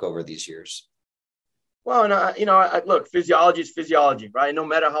seen work over these years? Well, and look, physiology is physiology, right? No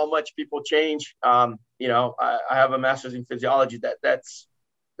matter how much people change, I have a master's in physiology. That's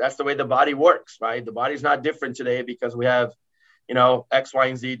the way the body works, right? The body's not different today because we have, X, Y,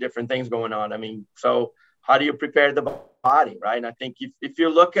 and Z different things going on. I mean, so how do you prepare the body, right? And I think if you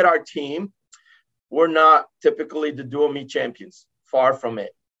look at our team, we're not typically the dual meet champions, far from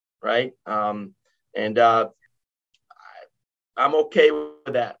it, right? I'm okay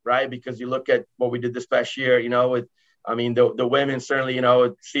with that, right? Because you look at what we did this past year, the women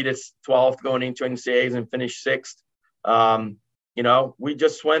certainly, seeded 12th going into NCAAs and finished 6th. We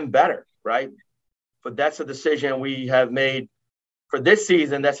just swim better, right? But that's a decision we have made for this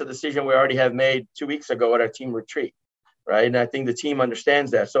season. That's a decision we already have made 2 weeks ago at our team retreat, right? And I think the team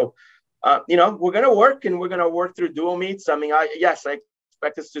understands that. So, we're going to work, and we're going to work through dual meets. I mean, I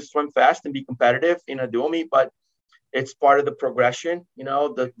expect us to swim fast and be competitive in a dual meet, but it's part of the progression.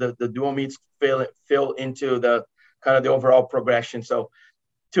 The dual meets fill into the kind of the overall progression. So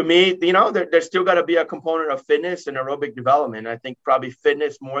to me, there's still got to be a component of fitness and aerobic development. I think probably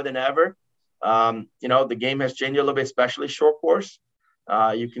fitness more than ever. The game has changed a little bit, especially short course.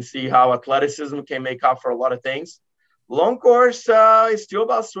 You can see how athleticism can make up for a lot of things. Long course is still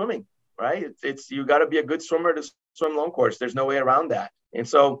about swimming, right? It's you got to be a good swimmer to swim long course. There's no way around that. And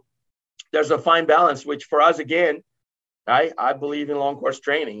so there's a fine balance, which for us, again, I believe in long course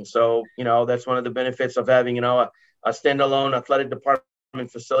training. So, that's one of the benefits of having, a standalone athletic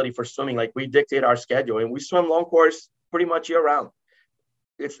department facility for swimming. Like, we dictate our schedule, and we swim long course pretty much year round.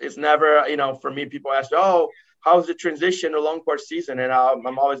 It's never, for me, people ask, oh, how's the transition to long course season? And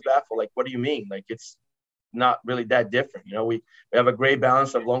I'm always baffled. Like, what do you mean? Like, it's not really that different. We have a great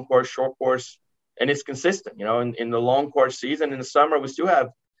balance of long course, short course, and it's consistent. In the long course season, in the summer, we still have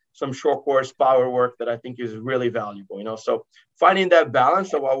some short course power work that I think is really valuable, so finding that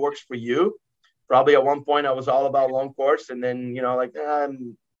balance of what works for you. Probably at one point I was all about long course, and then,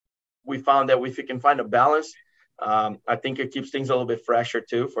 we found that if we can find a balance, I think it keeps things a little bit fresher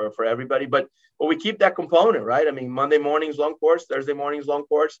too for everybody, but we keep that component, right? I mean, Monday mornings, long course, Thursday mornings, long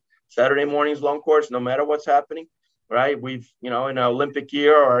course, Saturday mornings, long course, no matter what's happening, right? We've, in an Olympic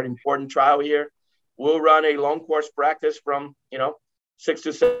year or an important trial year, we'll run a long course practice from, 6 to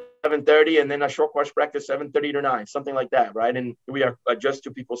 7:30, and then a short course practice 7:30 to 9, something like that, right? And we adjust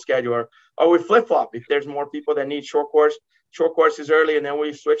to people's schedule, or we flip flop. If there's more people that need short course is early, and then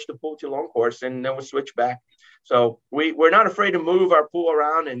we switch the pool to long course, and then we switch back. So we're not afraid to move our pool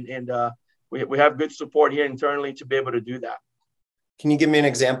around, and we have good support here internally to be able to do that. Can you give me an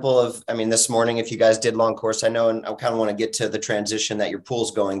example of, this morning, if you guys did long course, I know, and I kind of want to get to the transition that your pool's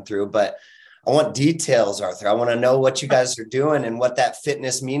going through, but I want details, Arthur. I want to know what you guys are doing and what that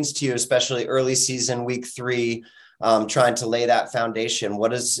fitness means to you, especially early season, week 3, trying to lay that foundation.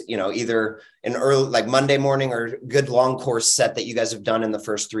 What is, either an early, like Monday morning, or good long course set that you guys have done in the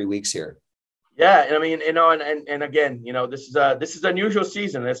first 3 weeks here? Yeah. And I mean, and again, this is unusual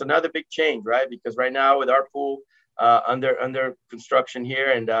season. It's another big change, right? Because right now with our pool under construction here,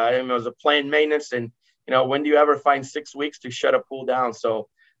 and it was a planned maintenance, and, when do you ever find 6 weeks to shut a pool down? So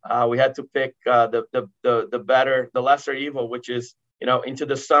we had to pick the lesser evil, which is, into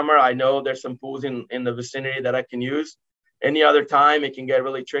the summer. I know there's some pools in the vicinity that I can use. Any other time, it can get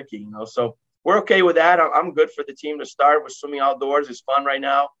really tricky, So we're okay with that. I'm good for the team to start with swimming outdoors. It's fun right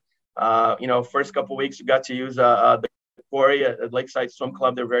now. First couple of weeks, we got to use the quarry at Lakeside Swim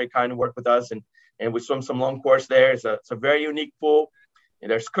Club. They're very kind to work with us, and and we swim some long course there. It's a very unique pool, and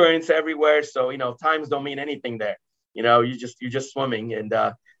there's currents everywhere. So, times don't mean anything there. You're just swimming, and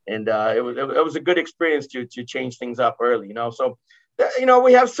it was a good experience to change things up early. So,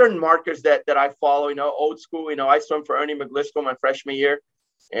 we have certain markers that I follow. Old school. I swim for Ernie McGlisco my freshman year,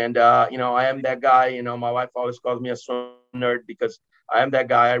 and I am that guy. My wife always calls me a swim nerd because I am that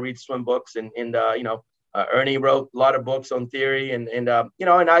guy. I read swim books, and Ernie wrote a lot of books on theory, and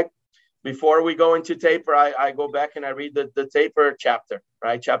I, before we go into taper, I go back and I read the taper chapter,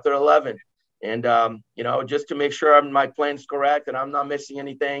 right? Chapter 11. And, just to make sure my plan's correct and I'm not missing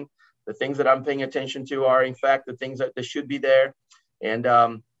anything. The things that I'm paying attention to are, in fact, the things that should be there. And,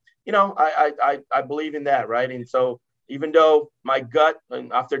 I believe in that, right? And so even though my gut,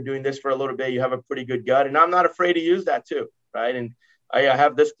 and after doing this for a little bit, you have a pretty good gut, and I'm not afraid to use that too, right? And I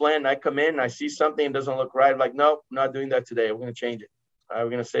have this plan, and I come in, and I see something that doesn't look right. I'm like, nope, I'm not doing that today. We're going to change it. We're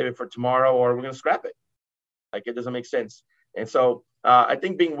going to save it for tomorrow, or we're going to scrap it. Like, it doesn't make sense. And so I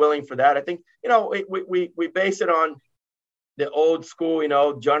think being willing for that, I think, we base it on the old school,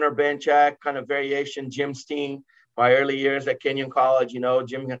 John Urbanchak kind of variation, Jim Steen, my early years at Kenyon College,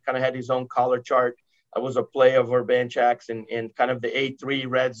 Jim kind of had his own color chart. I was a play of Urbanchak's and kind of the 8-3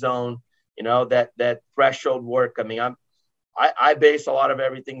 red zone, that threshold work. I mean, I base a lot of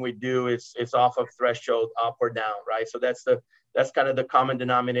everything we do. It's off of threshold, up or down, right? So that's kind of the common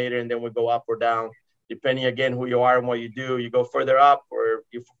denominator. And then we go up or down, depending again, who you are and what you do. You go further up or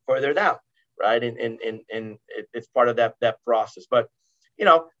you further down, right? And it's part of that process. But,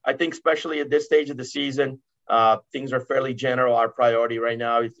 I think especially at this stage of the season, things are fairly general. Our priority right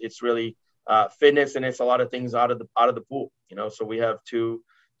now, it's really fitness, and it's a lot of things out of the pool, so we have two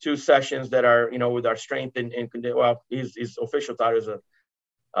sessions that are, with our strength and well, his official title is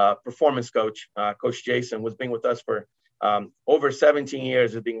a performance coach. Coach Jason was being with us for over 17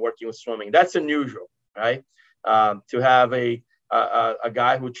 years of being working with swimming. That's unusual, right? To have a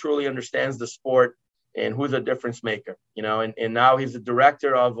guy who truly understands the sport and who's a difference maker, and now he's the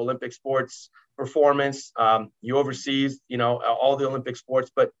director of Olympic sports performance. He oversees, all the Olympic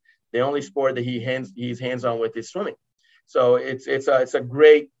sports, but the only sport that he's hands-on with is swimming. So it's a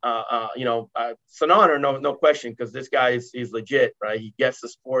great, it's an honor, no question, because this guy is legit, right? He gets the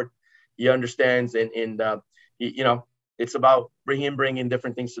sport, he understands, and he, it's about bringing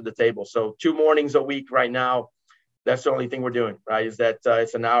different things to the table. So 2 mornings a week right now, that's the only thing we're doing, right? Is that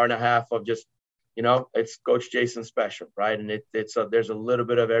it's an hour and a half of just, it's Coach Jason special, right? And there's a little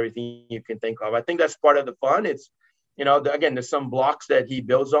bit of everything you can think of. I think that's part of the fun. It's, again, there's some blocks that he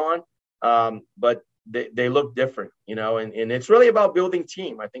builds on, but they look different, and it's really about building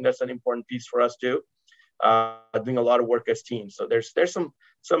team. I think that's an important piece for us too, doing a lot of work as teams. So there's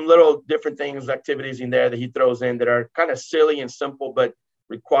some little different things, activities in there that he throws in that are kind of silly and simple, but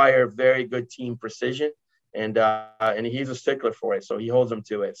require very good team precision. And he's a stickler for it. So he holds them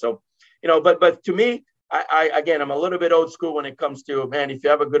to it. So, but to me, I'm a little bit old school when it comes to, man, if you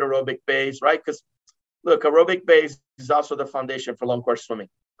have a good aerobic base, right? Because look, aerobic base is also the foundation for long course swimming,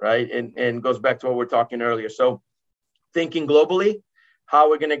 right? And goes back to what we we're talking earlier. So thinking globally, how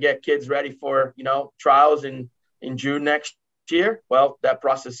we're going to get kids ready for, trials in June next year. Well, that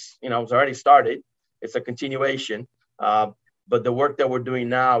process, has already started. It's a continuation. But the work that we're doing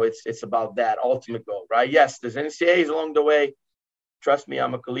now, it's about that ultimate goal, right? Yes, there's NCAAs along the way. Trust me,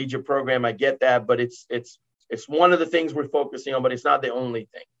 I'm a collegiate program. I get that, but it's one of the things we're focusing on, but it's not the only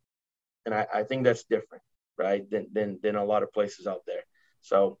thing. And I think that's different, right, than a lot of places out there.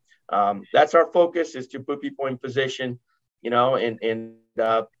 So that's our focus, is to put people in position, and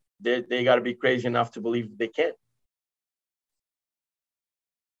they got to be crazy enough to believe they can.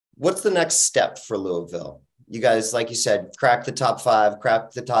 What's the next step for Louisville? You guys, like you said, crack the top 5,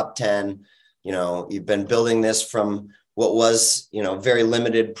 crack the top 10. You've been building this from what was, very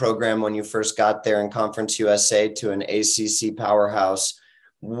limited program when you first got there in Conference USA to an ACC powerhouse.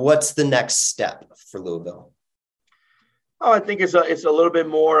 What's the next step for Louisville? Oh, I think it's a little bit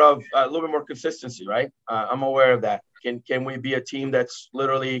more consistency, right? I'm aware of that. Can we be a team that's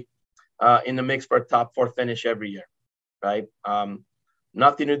literally in the mix for a top 4 finish every year, right?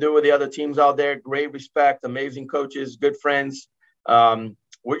 Nothing to do with the other teams out there. Great respect, amazing coaches, good friends.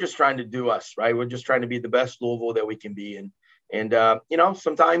 We're just trying to do us, right? We're just trying to be the best Louisville that we can be. And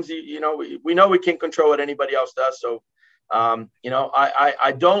sometimes, we know we can't control what anybody else does. So,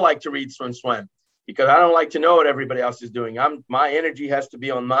 I don't like to read SwimSwam because I don't like to know what everybody else is doing. My energy has to be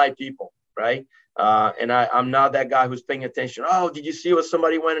on my people, right? And I'm not that guy who's paying attention. Oh, did you see what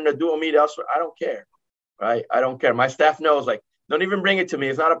somebody went in a dual meet elsewhere? I don't care, right? I don't care. My staff knows, don't even bring it to me.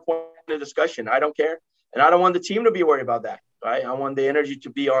 It's not a point of discussion. I don't care. And I don't want the team to be worried about that, right? I want the energy to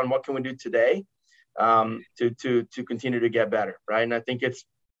be on what can we do today. to continue to get better, right? And I think it's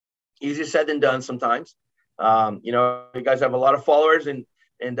easier said than done sometimes. You guys have a lot of followers, and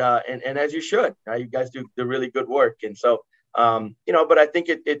as you should, right? You guys do the really good work, and so but I think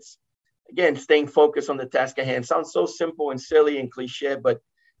it's again staying focused on the task at hand. Sounds so simple and silly and cliche, but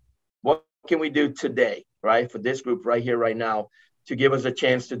what can we do today, right, for this group right here, right now, to give us a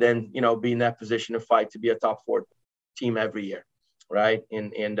chance to then, be in that position to fight to be a top 4 team every year, right?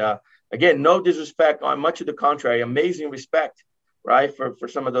 And again, no disrespect, on much of the contrary, amazing respect, right, for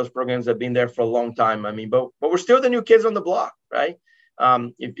some of those programs that have been there for a long time. I mean, but we're still the new kids on the block, right?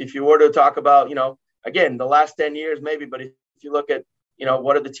 If you were to talk about, again, the last 10 years maybe, but if you look at,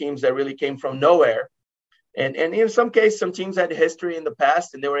 what are the teams that really came from nowhere, and in some cases, some teams had history in the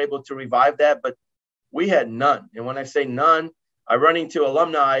past and they were able to revive that, but we had none. And when I say none, I run into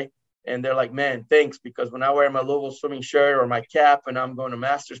alumni and they're like, man, thanks. Because when I wear my Louisville swimming shirt or my cap and I'm going to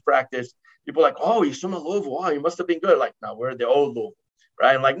master's practice, people are like, oh, you swim at Louisville. Wow, you must have been good. Like, no, we're the old Louisville,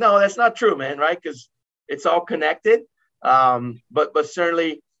 right? I'm like, no, that's not true, man, right? Because it's all connected. But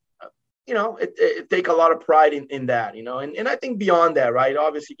certainly, it take a lot of pride in that, and I think beyond that, right?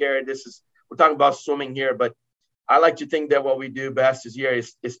 Obviously, Garrett, we're talking about swimming here, but I like to think that what we do best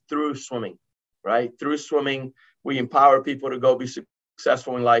is through swimming, right? Through swimming, we empower people to go be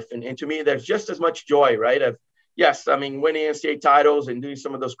successful in life. And to me, there's just as much joy, right? Yes, I mean, winning NCAA titles and doing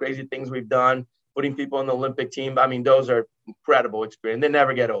some of those crazy things we've done, putting people on the Olympic team. I mean, those are incredible experience. They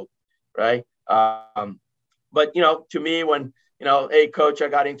never get old, right? But, to me, when, hey, coach, I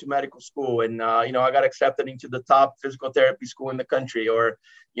got into medical school and, I got accepted into the top physical therapy school in the country, or,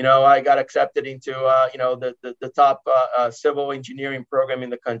 I got accepted into, the top civil engineering program in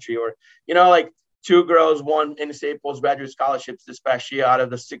the country, or, like 2 girls won NCAA postgraduate scholarships this past year out of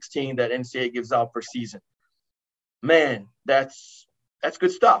the 16 that NCAA gives out per season. Man, that's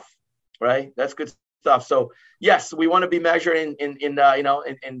good stuff, right? That's good stuff. So yes, we want to be measured in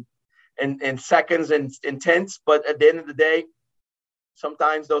seconds and in tenths, but at the end of the day,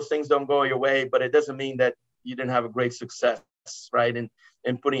 sometimes those things don't go your way, but it doesn't mean that you didn't have a great success, right? And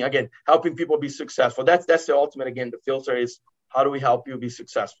helping people be successful. That's the ultimate, again, the filter is how do we help you be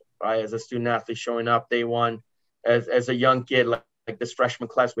successful, right? As a student athlete showing up day one, as a young kid, like this freshman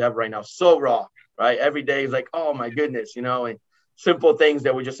class we have right now, so raw, right? Every day is like, oh my goodness, and simple things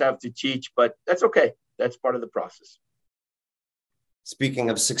that we just have to teach, but that's okay. That's part of the process. Speaking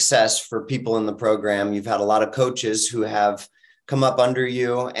of success for people in the program, you've had a lot of coaches who have come up under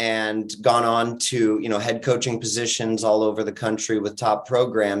you and gone on to, head coaching positions all over the country with top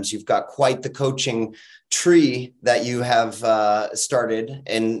programs. You've got quite the coaching tree that you have started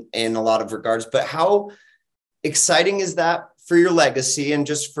in a lot of regards, but how exciting is that for your legacy and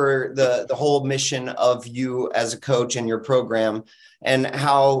just for the whole mission of you as a coach and your program? And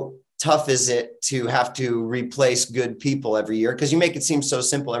how tough is it to have to replace good people every year? Because you make it seem so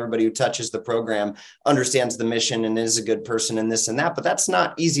simple. Everybody who touches the program understands the mission and is a good person and this and that, but that's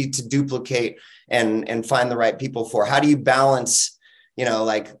not easy to duplicate and find the right people for. How do you balance,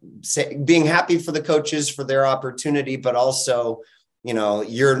 being happy for the coaches for their opportunity, but also,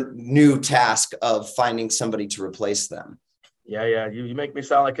 your new task of finding somebody to replace them? Yeah. You make me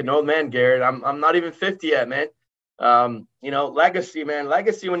sound like an old man, Garrett. I'm not even 50 yet, man. Legacy, man.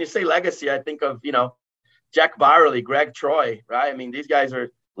 Legacy, when you say legacy, I think of, Jack Byerly, Greg Troy, right? I mean, these guys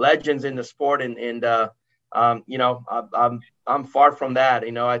are legends in the sport, and I'm far from that.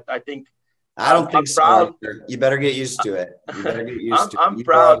 I think I don't think so. Proud. You better get used to it. I'm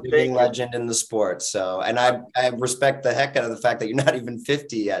proud. Being legend in the sport. So, and I respect the heck out of the fact that you're not even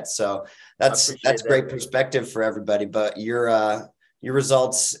 50 yet. So that's great perspective for everybody. But your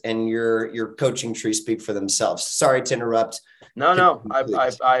results and your coaching tree speak for themselves. Sorry to interrupt. No.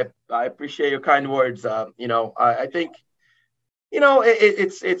 I appreciate your kind words. I think,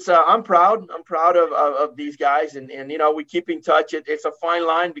 it's I'm proud. I'm proud of these guys, and we keep in touch. It's a fine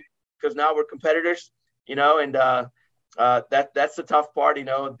line because now we're competitors, and that's the tough part.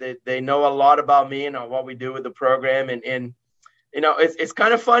 They know a lot about me and what we do with the program, and it's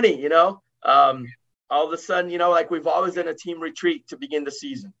kind of funny, all of a sudden, like we've always done a team retreat to begin the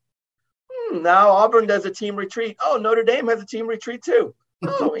season. Now Auburn does a team retreat. Oh, Notre Dame has a team retreat too.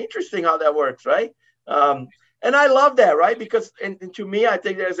 Oh, interesting how that works, right? And I love that, right? Because and to me, I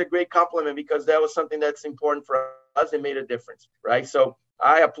think there's a great compliment because that was something that's important for us. It made a difference, right? So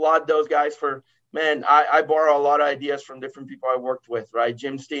I applaud those guys for, man, I borrow a lot of ideas from different people I worked with, right?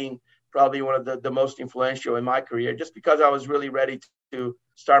 Jim Steen, probably one of the most influential in my career, just because I was really ready to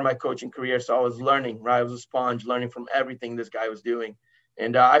start my coaching career. So I was learning, right? I was a sponge, learning from everything this guy was doing.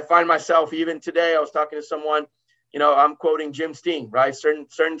 And I find myself, even today, I was talking to someone, I'm quoting Jim Steen, right? Certain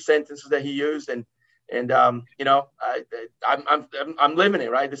sentences that he used. And And I'm living it,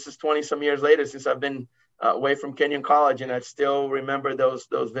 right? This is 20 some years later since I've been away from Kenyon College, and I still remember those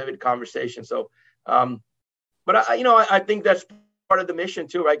vivid conversations. So, but I think that's part of the mission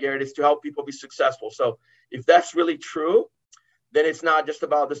too, right, Garrett, is to help people be successful. So if that's really true, then it's not just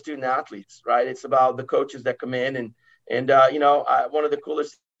about the student athletes, right? It's about the coaches that come in and one of the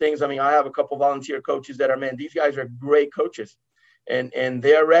coolest things. I mean, I have a couple volunteer coaches that are, man, these guys are great coaches, and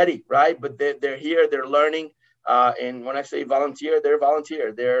they're ready, right? But they're here, they're learning, and when I say volunteer,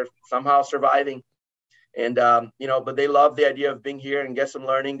 they're somehow surviving, and but they love the idea of being here and get some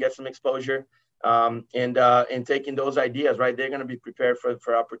learning, get some exposure, and taking those ideas, right? They're going to be prepared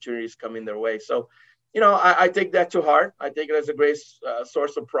for opportunities coming their way. So, I take that to heart. I take it as a great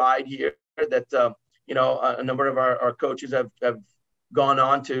source of pride here that, a number of our coaches have gone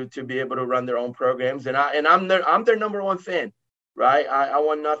on to be able to run their own programs. And I'm their number one fan, right? I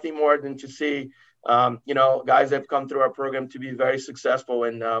want nothing more than to see, guys that have come through our program to be very successful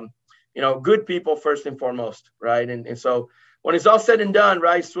and, good people first and foremost, right? And so when it's all said and done,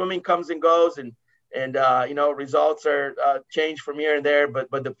 right, swimming comes and goes and results are changed from here and there,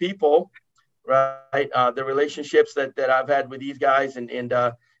 but the people, right, the relationships that I've had with these guys and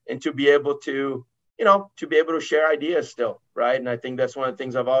to be able to, share ideas still, right? And I think that's one of the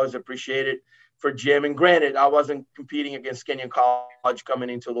things I've always appreciated for Jim. And granted, I wasn't competing against Kenyon College coming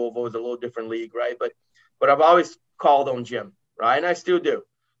into Louisville. It was a little different league, right? But I've always called on Jim, right? And I still do,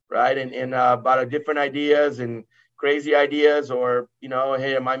 right? And about different ideas and crazy ideas, or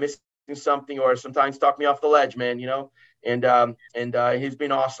hey, am I missing something? Or sometimes talk me off the ledge, man. And he's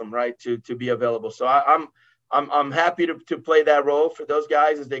been awesome, right, to be available. So I'm happy to play that role for those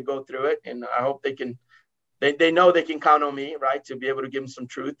guys as they go through it, and I hope they know they can count on me, right, to be able to give them some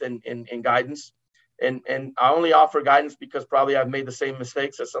truth and guidance. And I only offer guidance because probably I've made the same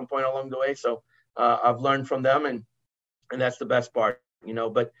mistakes at some point along the way. So I've learned from them, and that's the best part,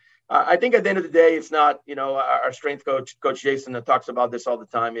 But I think at the end of the day, it's not, our strength coach, Coach Jason, that talks about this all the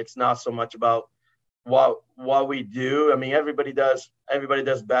time. It's not so much about what we do. I mean, everybody does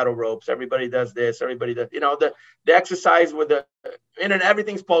battle ropes. Everybody does this. Everybody does, the exercise with the internet,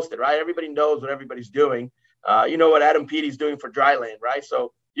 everything's posted, right? Everybody knows what everybody's doing. What Adam Peaty's doing for dryland, right?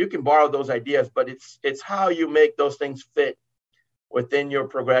 So you can borrow those ideas, but it's how you make those things fit within your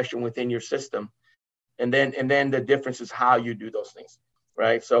progression, within your system. And then the difference is how you do those things,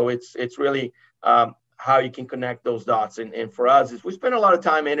 right? So it's really how you can connect those dots. And for us, we spend a lot of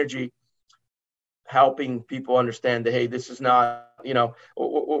time, energy helping people understand that, hey, this is not,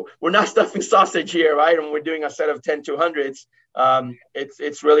 we're not stuffing sausage here, right? And we're doing a set of 10 200s.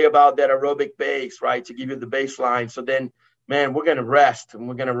 It's really about that aerobic base, right, to give you the baseline. So then, man, we're going to rest, and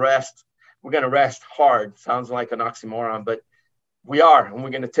we're going to rest hard. Sounds like an oxymoron, but we are, and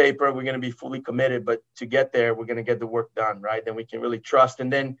we're going to taper. We're going to be fully committed, but to get there, we're going to get the work done, right? Then we can really trust.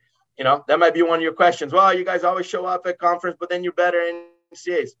 And then, that might be one of your questions. Well, you guys always show up at conference, but then you're better in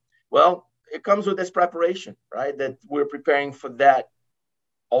CAs. Well, it comes with this preparation, right? That we're preparing for that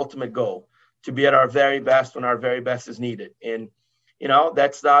ultimate goal, to be at our very best when our very best is needed. And,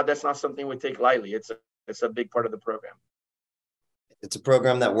 that's not something we take lightly. It's a big part of the program. It's a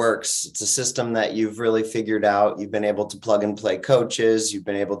program that works. It's a system that you've really figured out. You've been able to plug and play coaches. You've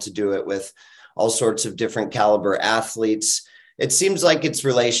been able to do it with all sorts of different caliber athletes. It seems like it's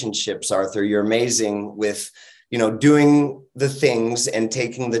relationships, Arthur. You're amazing with doing the things and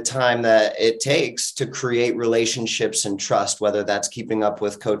taking the time that it takes to create relationships and trust, whether that's keeping up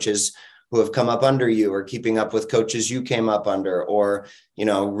with coaches who have come up under you, or keeping up with coaches you came up under, or,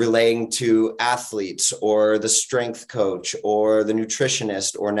 relaying to athletes, or the strength coach, or the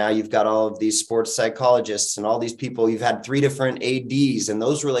nutritionist, or now you've got all of these sports psychologists and all these people. You've had 3 different ADs, and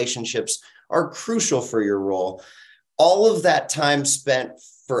those relationships are crucial for your role. All of that time spent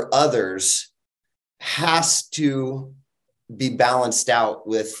for others has to be balanced out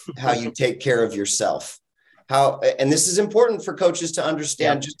with how you take care of yourself. And this is important for coaches to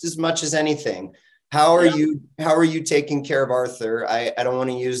understand just as much as anything. How are you taking care of Arthur? I don't want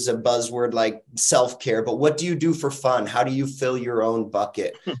to use a buzzword like self-care, but what do you do for fun? How do you fill your own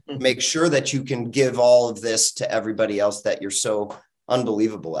bucket? Make sure that you can give all of this to everybody else that you're so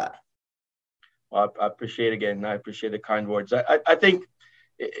unbelievable at. Well, I appreciate the kind words. I think,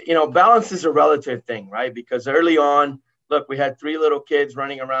 balance is a relative thing, right? Because early on, look, we had 3 little kids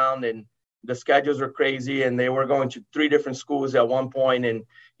running around, and the schedules were crazy, and they were going to 3 different schools at one point. And,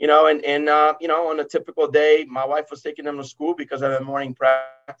 on a typical day, my wife was taking them to school because I have a morning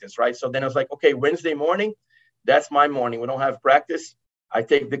practice, right? So then I was like, okay, Wednesday morning, that's my morning. We don't have practice. I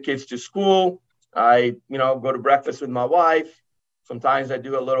take the kids to school. I, go to breakfast with my wife. Sometimes I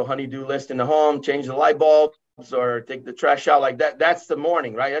do a little honey-do list in the home, change the light bulbs or take the trash out like that. That's the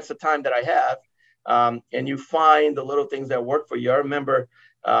morning, right? That's the time that I have. And you find the little things that work for you. I remember,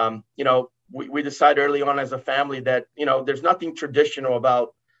 we decided early on as a family that, there's nothing traditional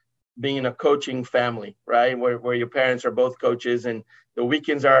about being a coaching family, right? Where your parents are both coaches and the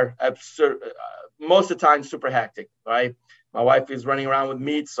weekends are absurd, most of the time super hectic, right? My wife is running around with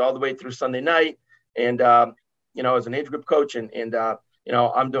meets all the way through Sunday night. And, as an age group coach and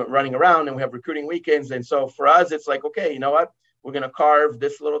I'm running around and we have recruiting weekends. And so for us, it's like, okay, you know what? We're going to carve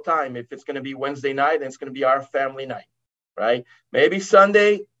this little time. If it's going to be Wednesday night, then it's going to be our family night, right? Maybe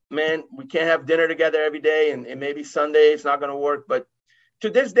Sunday, man, we can't have dinner together every day. And maybe Sunday it's not going to work. But to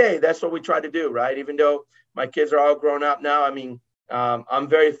this day, that's what we try to do, right? Even though my kids are all grown up now, I mean, I'm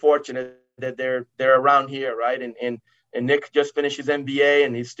very fortunate that they're around here, right? And Nick just finished his MBA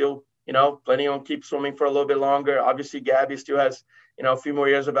and he's still, planning on keep swimming for a little bit longer. Obviously, Gabby still has, a few more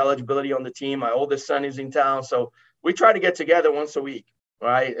years of eligibility on the team. My oldest son is in town. So we try to get together once a week,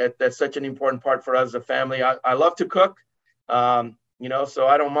 right? That's such an important part for us as a family. I love to cook, so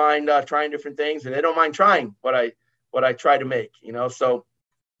I don't mind trying different things and they don't mind trying what I try to make, so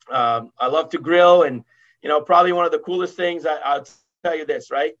I love to grill and, probably one of the coolest things I'll tell you this,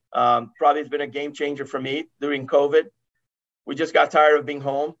 right? Probably has been a game changer for me during COVID. We just got tired of being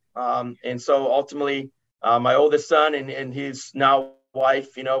home. And so ultimately my oldest son and his now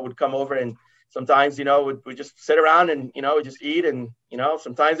wife, would come over and sometimes, we just sit around and, we just eat and,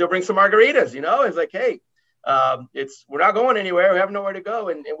 sometimes they'll bring some margaritas, it's like, hey, we're not going anywhere. We have nowhere to go.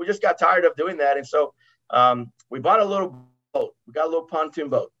 And we just got tired of doing that. And so we bought a little boat. We got a little pontoon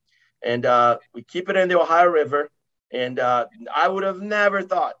boat and we keep it in the Ohio River. And I would have never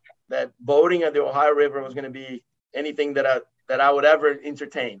thought that boating at the Ohio River was going to be anything that I would ever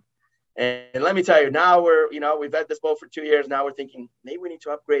entertain. And let me tell you, now we've had this boat for 2 years. Now we're thinking maybe we need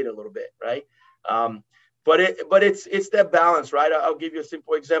to upgrade a little bit, right? But it's that balance, right? I'll give you a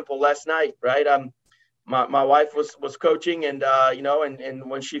simple example. Last night, right? My wife was coaching, and and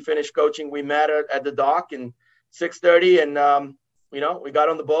when she finished coaching, we met at the dock and 6:30, and we got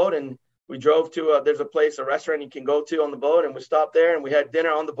on the boat and we drove to there's a restaurant you can go to on the boat, and we stopped there and we had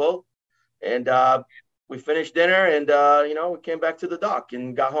dinner on the boat, and we finished dinner and we came back to the dock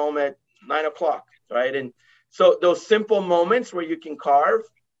and got home at 9:00, right? And so those simple moments where you can carve,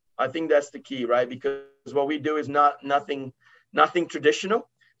 I think that's the key, right? Because what we do is nothing traditional.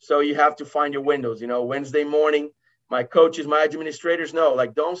 So you have to find your windows. Wednesday morning, my coaches, my administrators know,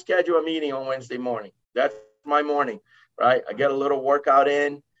 like, don't schedule a meeting on Wednesday morning. That's my morning, right? I get a little workout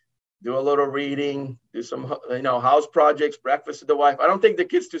in, do a little reading, do some, house projects, breakfast with the wife. I don't take the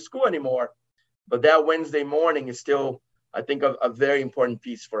kids to school anymore, but that Wednesday morning is still, I think, a very important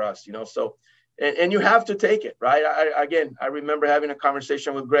piece for us, so, and you have to take it, right? I remember having a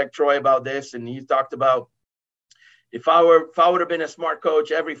conversation with Greg Troy about this, and he talked about, if I would have been a smart coach,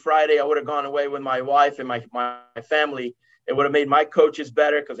 every Friday I would have gone away with my wife and my family. It would have made my coaches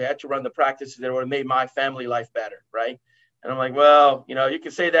better because they had to run the practices. It would have made my family life better, right? And I'm like, well, you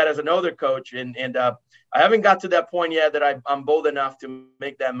can say that as an older coach, and I haven't got to that point yet that I'm bold enough to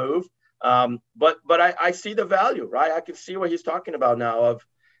make that move. But I see the value, right? I can see what he's talking about now. Of,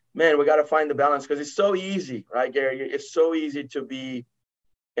 man, we got to find the balance because it's so easy, right, Gary? It's so easy to be,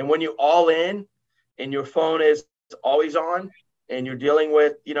 and when you all in, and your phone is always on and you're dealing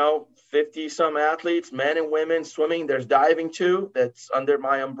with 50 some athletes, men and women swimming, there's diving too that's under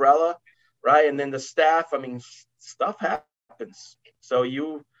my umbrella, right? And then the staff, I mean, stuff happens, so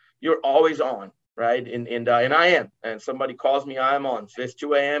you're always on, right? And I am, and somebody calls me, I'm on. If it's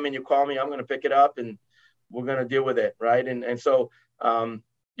 2 a.m. and you call me, I'm going to pick it up and we're going to deal with it, right? And so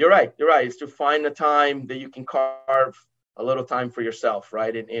you're right, it's to find the time that you can carve a little time for yourself,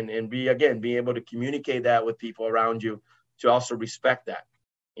 right? And be able to communicate that with people around you, to also respect that,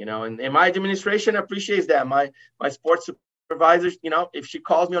 and my administration appreciates that. My sports supervisors, if she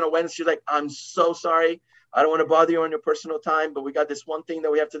calls me on a Wednesday, she's like, I'm so sorry. I don't want to bother you on your personal time, but we got this one thing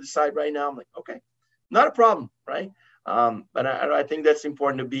that we have to decide right now. I'm like, okay, not a problem. Right. But I think that's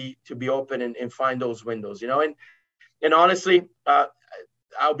important to be open and find those windows, and honestly,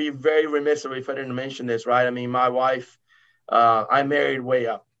 I'll be very remiss if I didn't mention this, right? I mean, my wife, I married way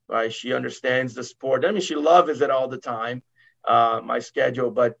up, right? She understands the sport. I mean, she loves it all the time, my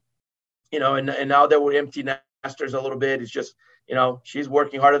schedule, but, and now that we're empty nesters a little bit, it's just, she's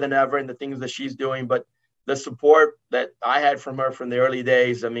working harder than ever in the things that she's doing, but the support that I had from her from the early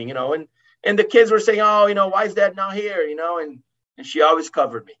days, I mean, and the kids were saying, oh, why is Dad not here? And she always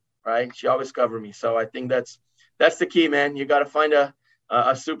covered me, right? She always covered me. So I think that's the key, man. You got to find a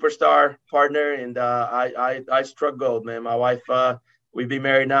a superstar partner, and I struck gold, man. My wife, we've been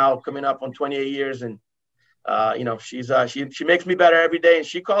married now coming up on 28 years, and you know, she makes me better every day, and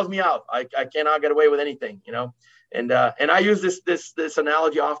she calls me out. I cannot get away with anything, you know, and I use this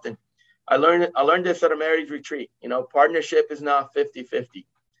analogy often. I learned this at a marriage retreat. You know, partnership is not 50-50.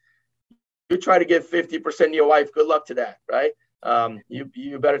 You try to give 50% to your wife, good luck to that, right?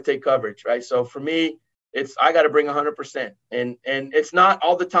 You better take coverage, right? So for me, I got to bring 100%, and it's not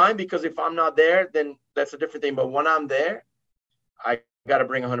all the time, because if I'm not there, then that's a different thing. But when I'm there, I got to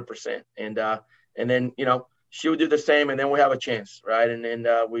bring 100%, and then, you know, she would do the same, and then we have a chance, right? And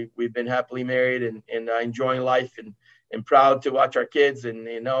we've been happily married, and enjoying life, and proud to watch our kids, and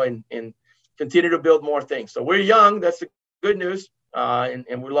you know, and continue to build more things. So we're young. That's the good news.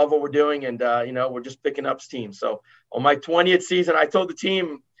 And we love what we're doing, and you know, we're just picking up steam. So on my 20th season, I told the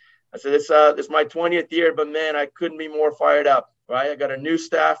team, I said, this is my 20th year, but man, I couldn't be more fired up, right? I got a new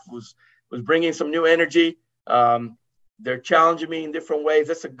staff, was bringing some new energy. They're challenging me in different ways.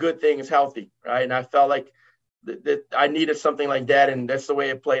 That's a good thing. It's healthy, right? And I felt like that I needed something like that, and that's the way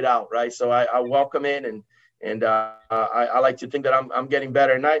it played out, right? So I welcome it, and I like to think that I'm getting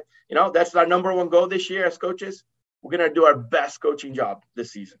better. And you know, that's our number one goal this year as coaches. We're going to do our best coaching job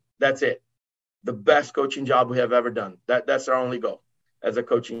this season. That's it. The best coaching job we have ever done. That's our only goal as a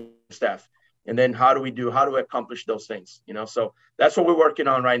coaching staff. And then how do we accomplish those things? You know, so that's what we're working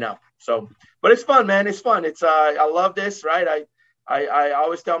on right now. So, but it's fun, man. It's fun. It's, I love this, right? I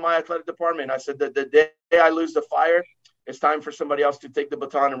always tell my athletic department, I said that the day I lose the fire, it's time for somebody else to take the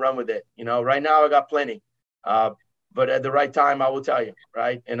baton and run with it. You know, right now I got plenty, but at the right time, I will tell you,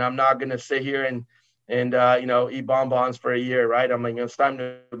 right? And I'm not going to sit here and you know, eat bonbons for a year, right? I'm like, it's time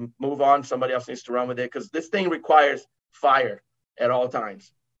to move on. Somebody else needs to run with it, because this thing requires fire at all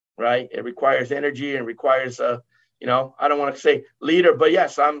times, right? It requires energy, and requires, you know, I don't want to say leader, but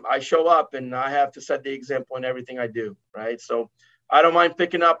yes, I show up, and I have to set the example in everything I do, right? So I don't mind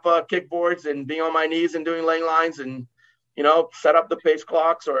picking up kickboards and being on my knees and doing lane lines, and, you know, set up the pace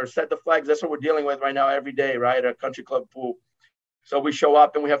clocks or set the flags. That's what we're dealing with right now every day, right? At a country club pool. So we show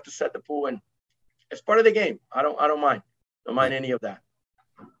up, and we have to set the pool, and it's part of the game. I don't mind. Don't mind any of that.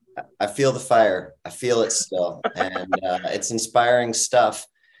 I feel the fire. I feel it still. And it's inspiring stuff.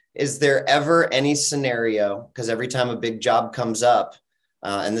 Is there ever any scenario, because every time a big job comes up,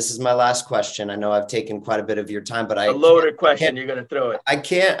 and this is my last question, I know I've taken quite a bit of your time, but a loaded question, you're going to throw it. I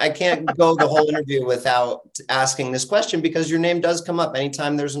can't go the whole interview without asking this question, because your name does come up.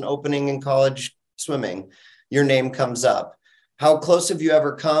 Anytime there's an opening in college swimming, your name comes up. How close have you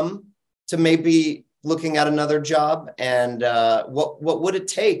ever come to maybe looking at another job, and what would it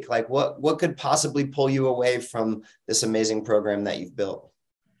take? Like what could possibly pull you away from this amazing program that you've built?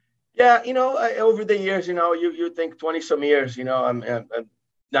 Yeah, you know, over the years, you know, you think 20 some years, you know, I'm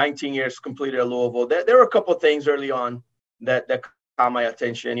 19 years completed at Louisville. There were a couple of things early on that caught my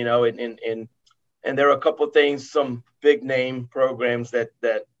attention, you know, and there were a couple of things, some big name programs that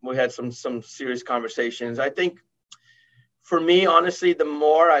we had some serious conversations. I think, for me, honestly, the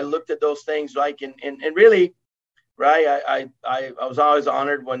more I looked at those things, like, and really, right, I was always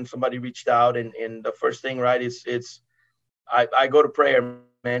honored when somebody reached out, and the first thing, right, I go to prayer,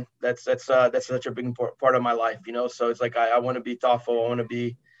 man. That's such a big part of my life, you know. So it's like I want to be thoughtful. I want to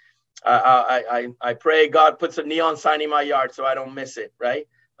be, I pray God puts a neon sign in my yard so I don't miss it, right?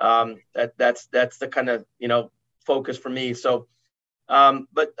 That's the kind of, you know, focus for me. So,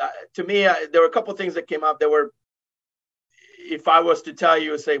 but to me, there were a couple of things that came up that were, if I was to tell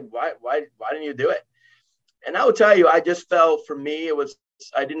you and say, why didn't you do it? And I would tell you, I just felt, for me,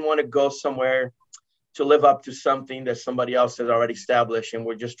 I didn't want to go somewhere to live up to something that somebody else has already established, and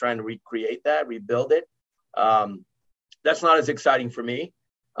we're just trying to recreate that, rebuild it. That's not as exciting for me.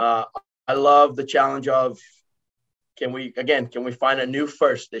 I love the challenge of, can we find a new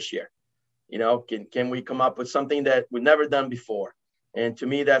first this year? You know, can we come up with something that we've never done before? And to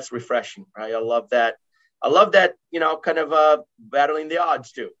me, that's refreshing, right? I love that, you know, kind of battling the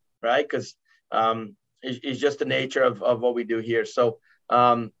odds too, right? Because it's just the nature of what we do here. So,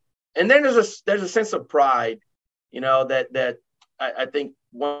 and then there's a sense of pride, you know, that I think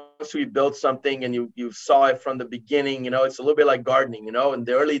once we built something and you saw it from the beginning, you know, it's a little bit like gardening, you know, in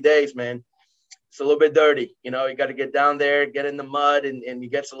the early days, man, it's a little bit dirty, you know, you got to get down there, get in the mud, and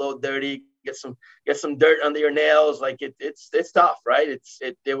it gets a little dirty, get some dirt under your nails. Like it's tough, right?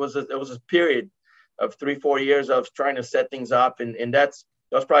 It was a period of 3-4 years of trying to set things up. And that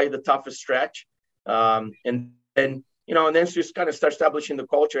was probably the toughest stretch. And then, you know, and then just kind of start establishing the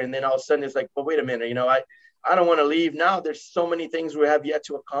culture. And then all of a sudden it's like, well, wait a minute, you know, I don't want to leave now. There's so many things we have yet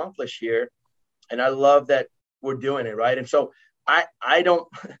to accomplish here. And I love that we're doing it, right? And so I don't,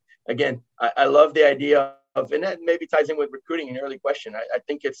 again, I love the idea of, and that maybe ties in with recruiting, an early question. I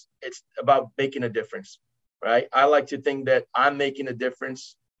think it's about making a difference, right? I like to think that I'm making a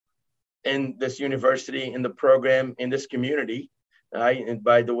difference in this university, in the program, in this community. Right? And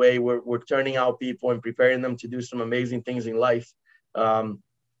by the way, we're turning out people and preparing them to do some amazing things in life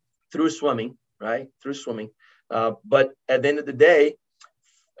through swimming, right? Through swimming. But at the end of the day,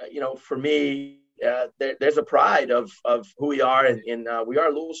 for me, there's a pride of who we are, and we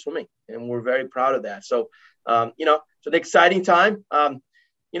are Louisville Swimming, and we're very proud of that. So, it's an exciting time.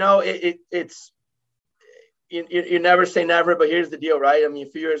 It's you never say never, but here's the deal, right? I mean, a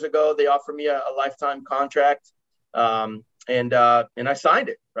few years ago, they offered me a lifetime contract, and I signed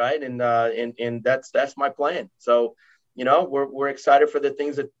it, right? And that's my plan. So, we're excited for the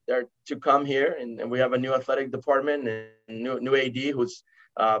things that are to come here, and we have a new athletic department and new AD who's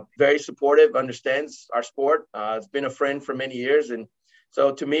very supportive, understands our sport. Has been a friend for many years, and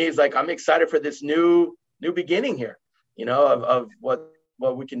so to me, it's like I'm excited for this new beginning here, of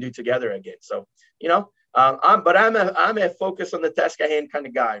what we can do together again. So, I'm a focus on the task at hand kind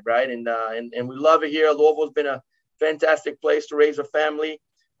of guy, right? And we love it here. Louisville's been a fantastic place to raise a family.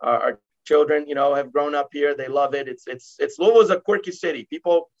 Our children, have grown up here. They love it. It's Louisville is a quirky city.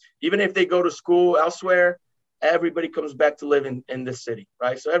 People, even if they go to school elsewhere, everybody comes back to live in this city,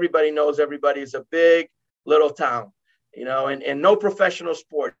 right? So everybody knows everybody. Is a big little town, and no professional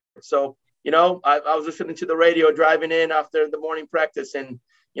sport. So, I was listening to the radio driving in after the morning practice, and,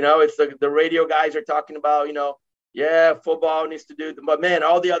 it's the radio guys are talking about, yeah, football needs to do, but man,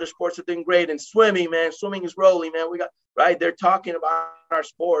 all the other sports are doing great. And swimming, man, swimming is rolling, man. We got, right. They're talking about our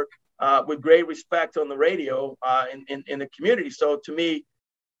sport with great respect on the radio in the community. So to me,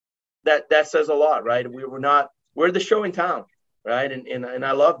 that says a lot, right? We're the show in town, right? And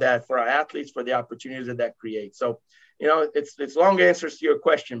I love that for our athletes, for the opportunities that creates. So, it's long answers to your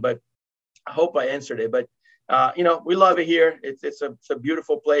question, but I hope I answered it. But we love it here. It's a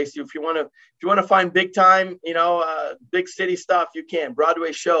beautiful place. If you want to find big time, big city stuff, you can.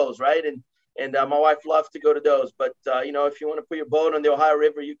 Broadway shows, right? And my wife loves to go to those. But if you want to put your boat on the Ohio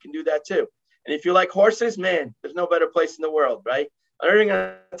River, you can do that too. And if you like horses, man, there's no better place in the world, right? I'm going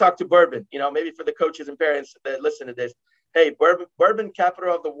to talk to Bourbon. Maybe for the coaches and parents that listen to this, hey, Bourbon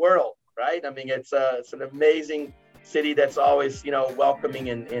capital of the world, right? I mean, it's an amazing city that's always, welcoming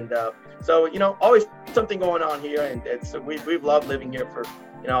and so, always something going on here. And we've loved living here for,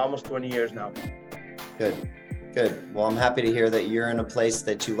 almost 20 years now. Good. Well, I'm happy to hear that you're in a place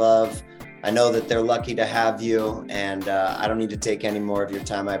that you love. I know that they're lucky to have you, and I don't need to take any more of your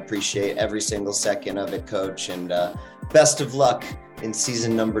time. I appreciate every single second of it, Coach, and best of luck in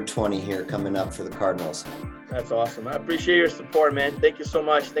season number 20 here coming up for the Cardinals. That's awesome. I appreciate your support, man. Thank you so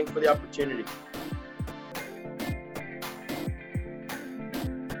much. Thanks for the opportunity.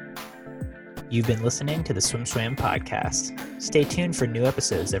 You've been listening to the SwimSwam podcast. Stay tuned for new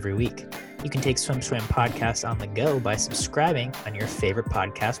episodes every week. You can take SwimSwam podcast on the go by subscribing on your favorite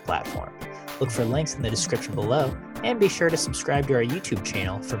podcast platform. Look for links in the description below, and be sure to subscribe to our YouTube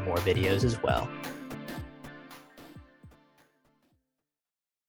channel for more videos as well.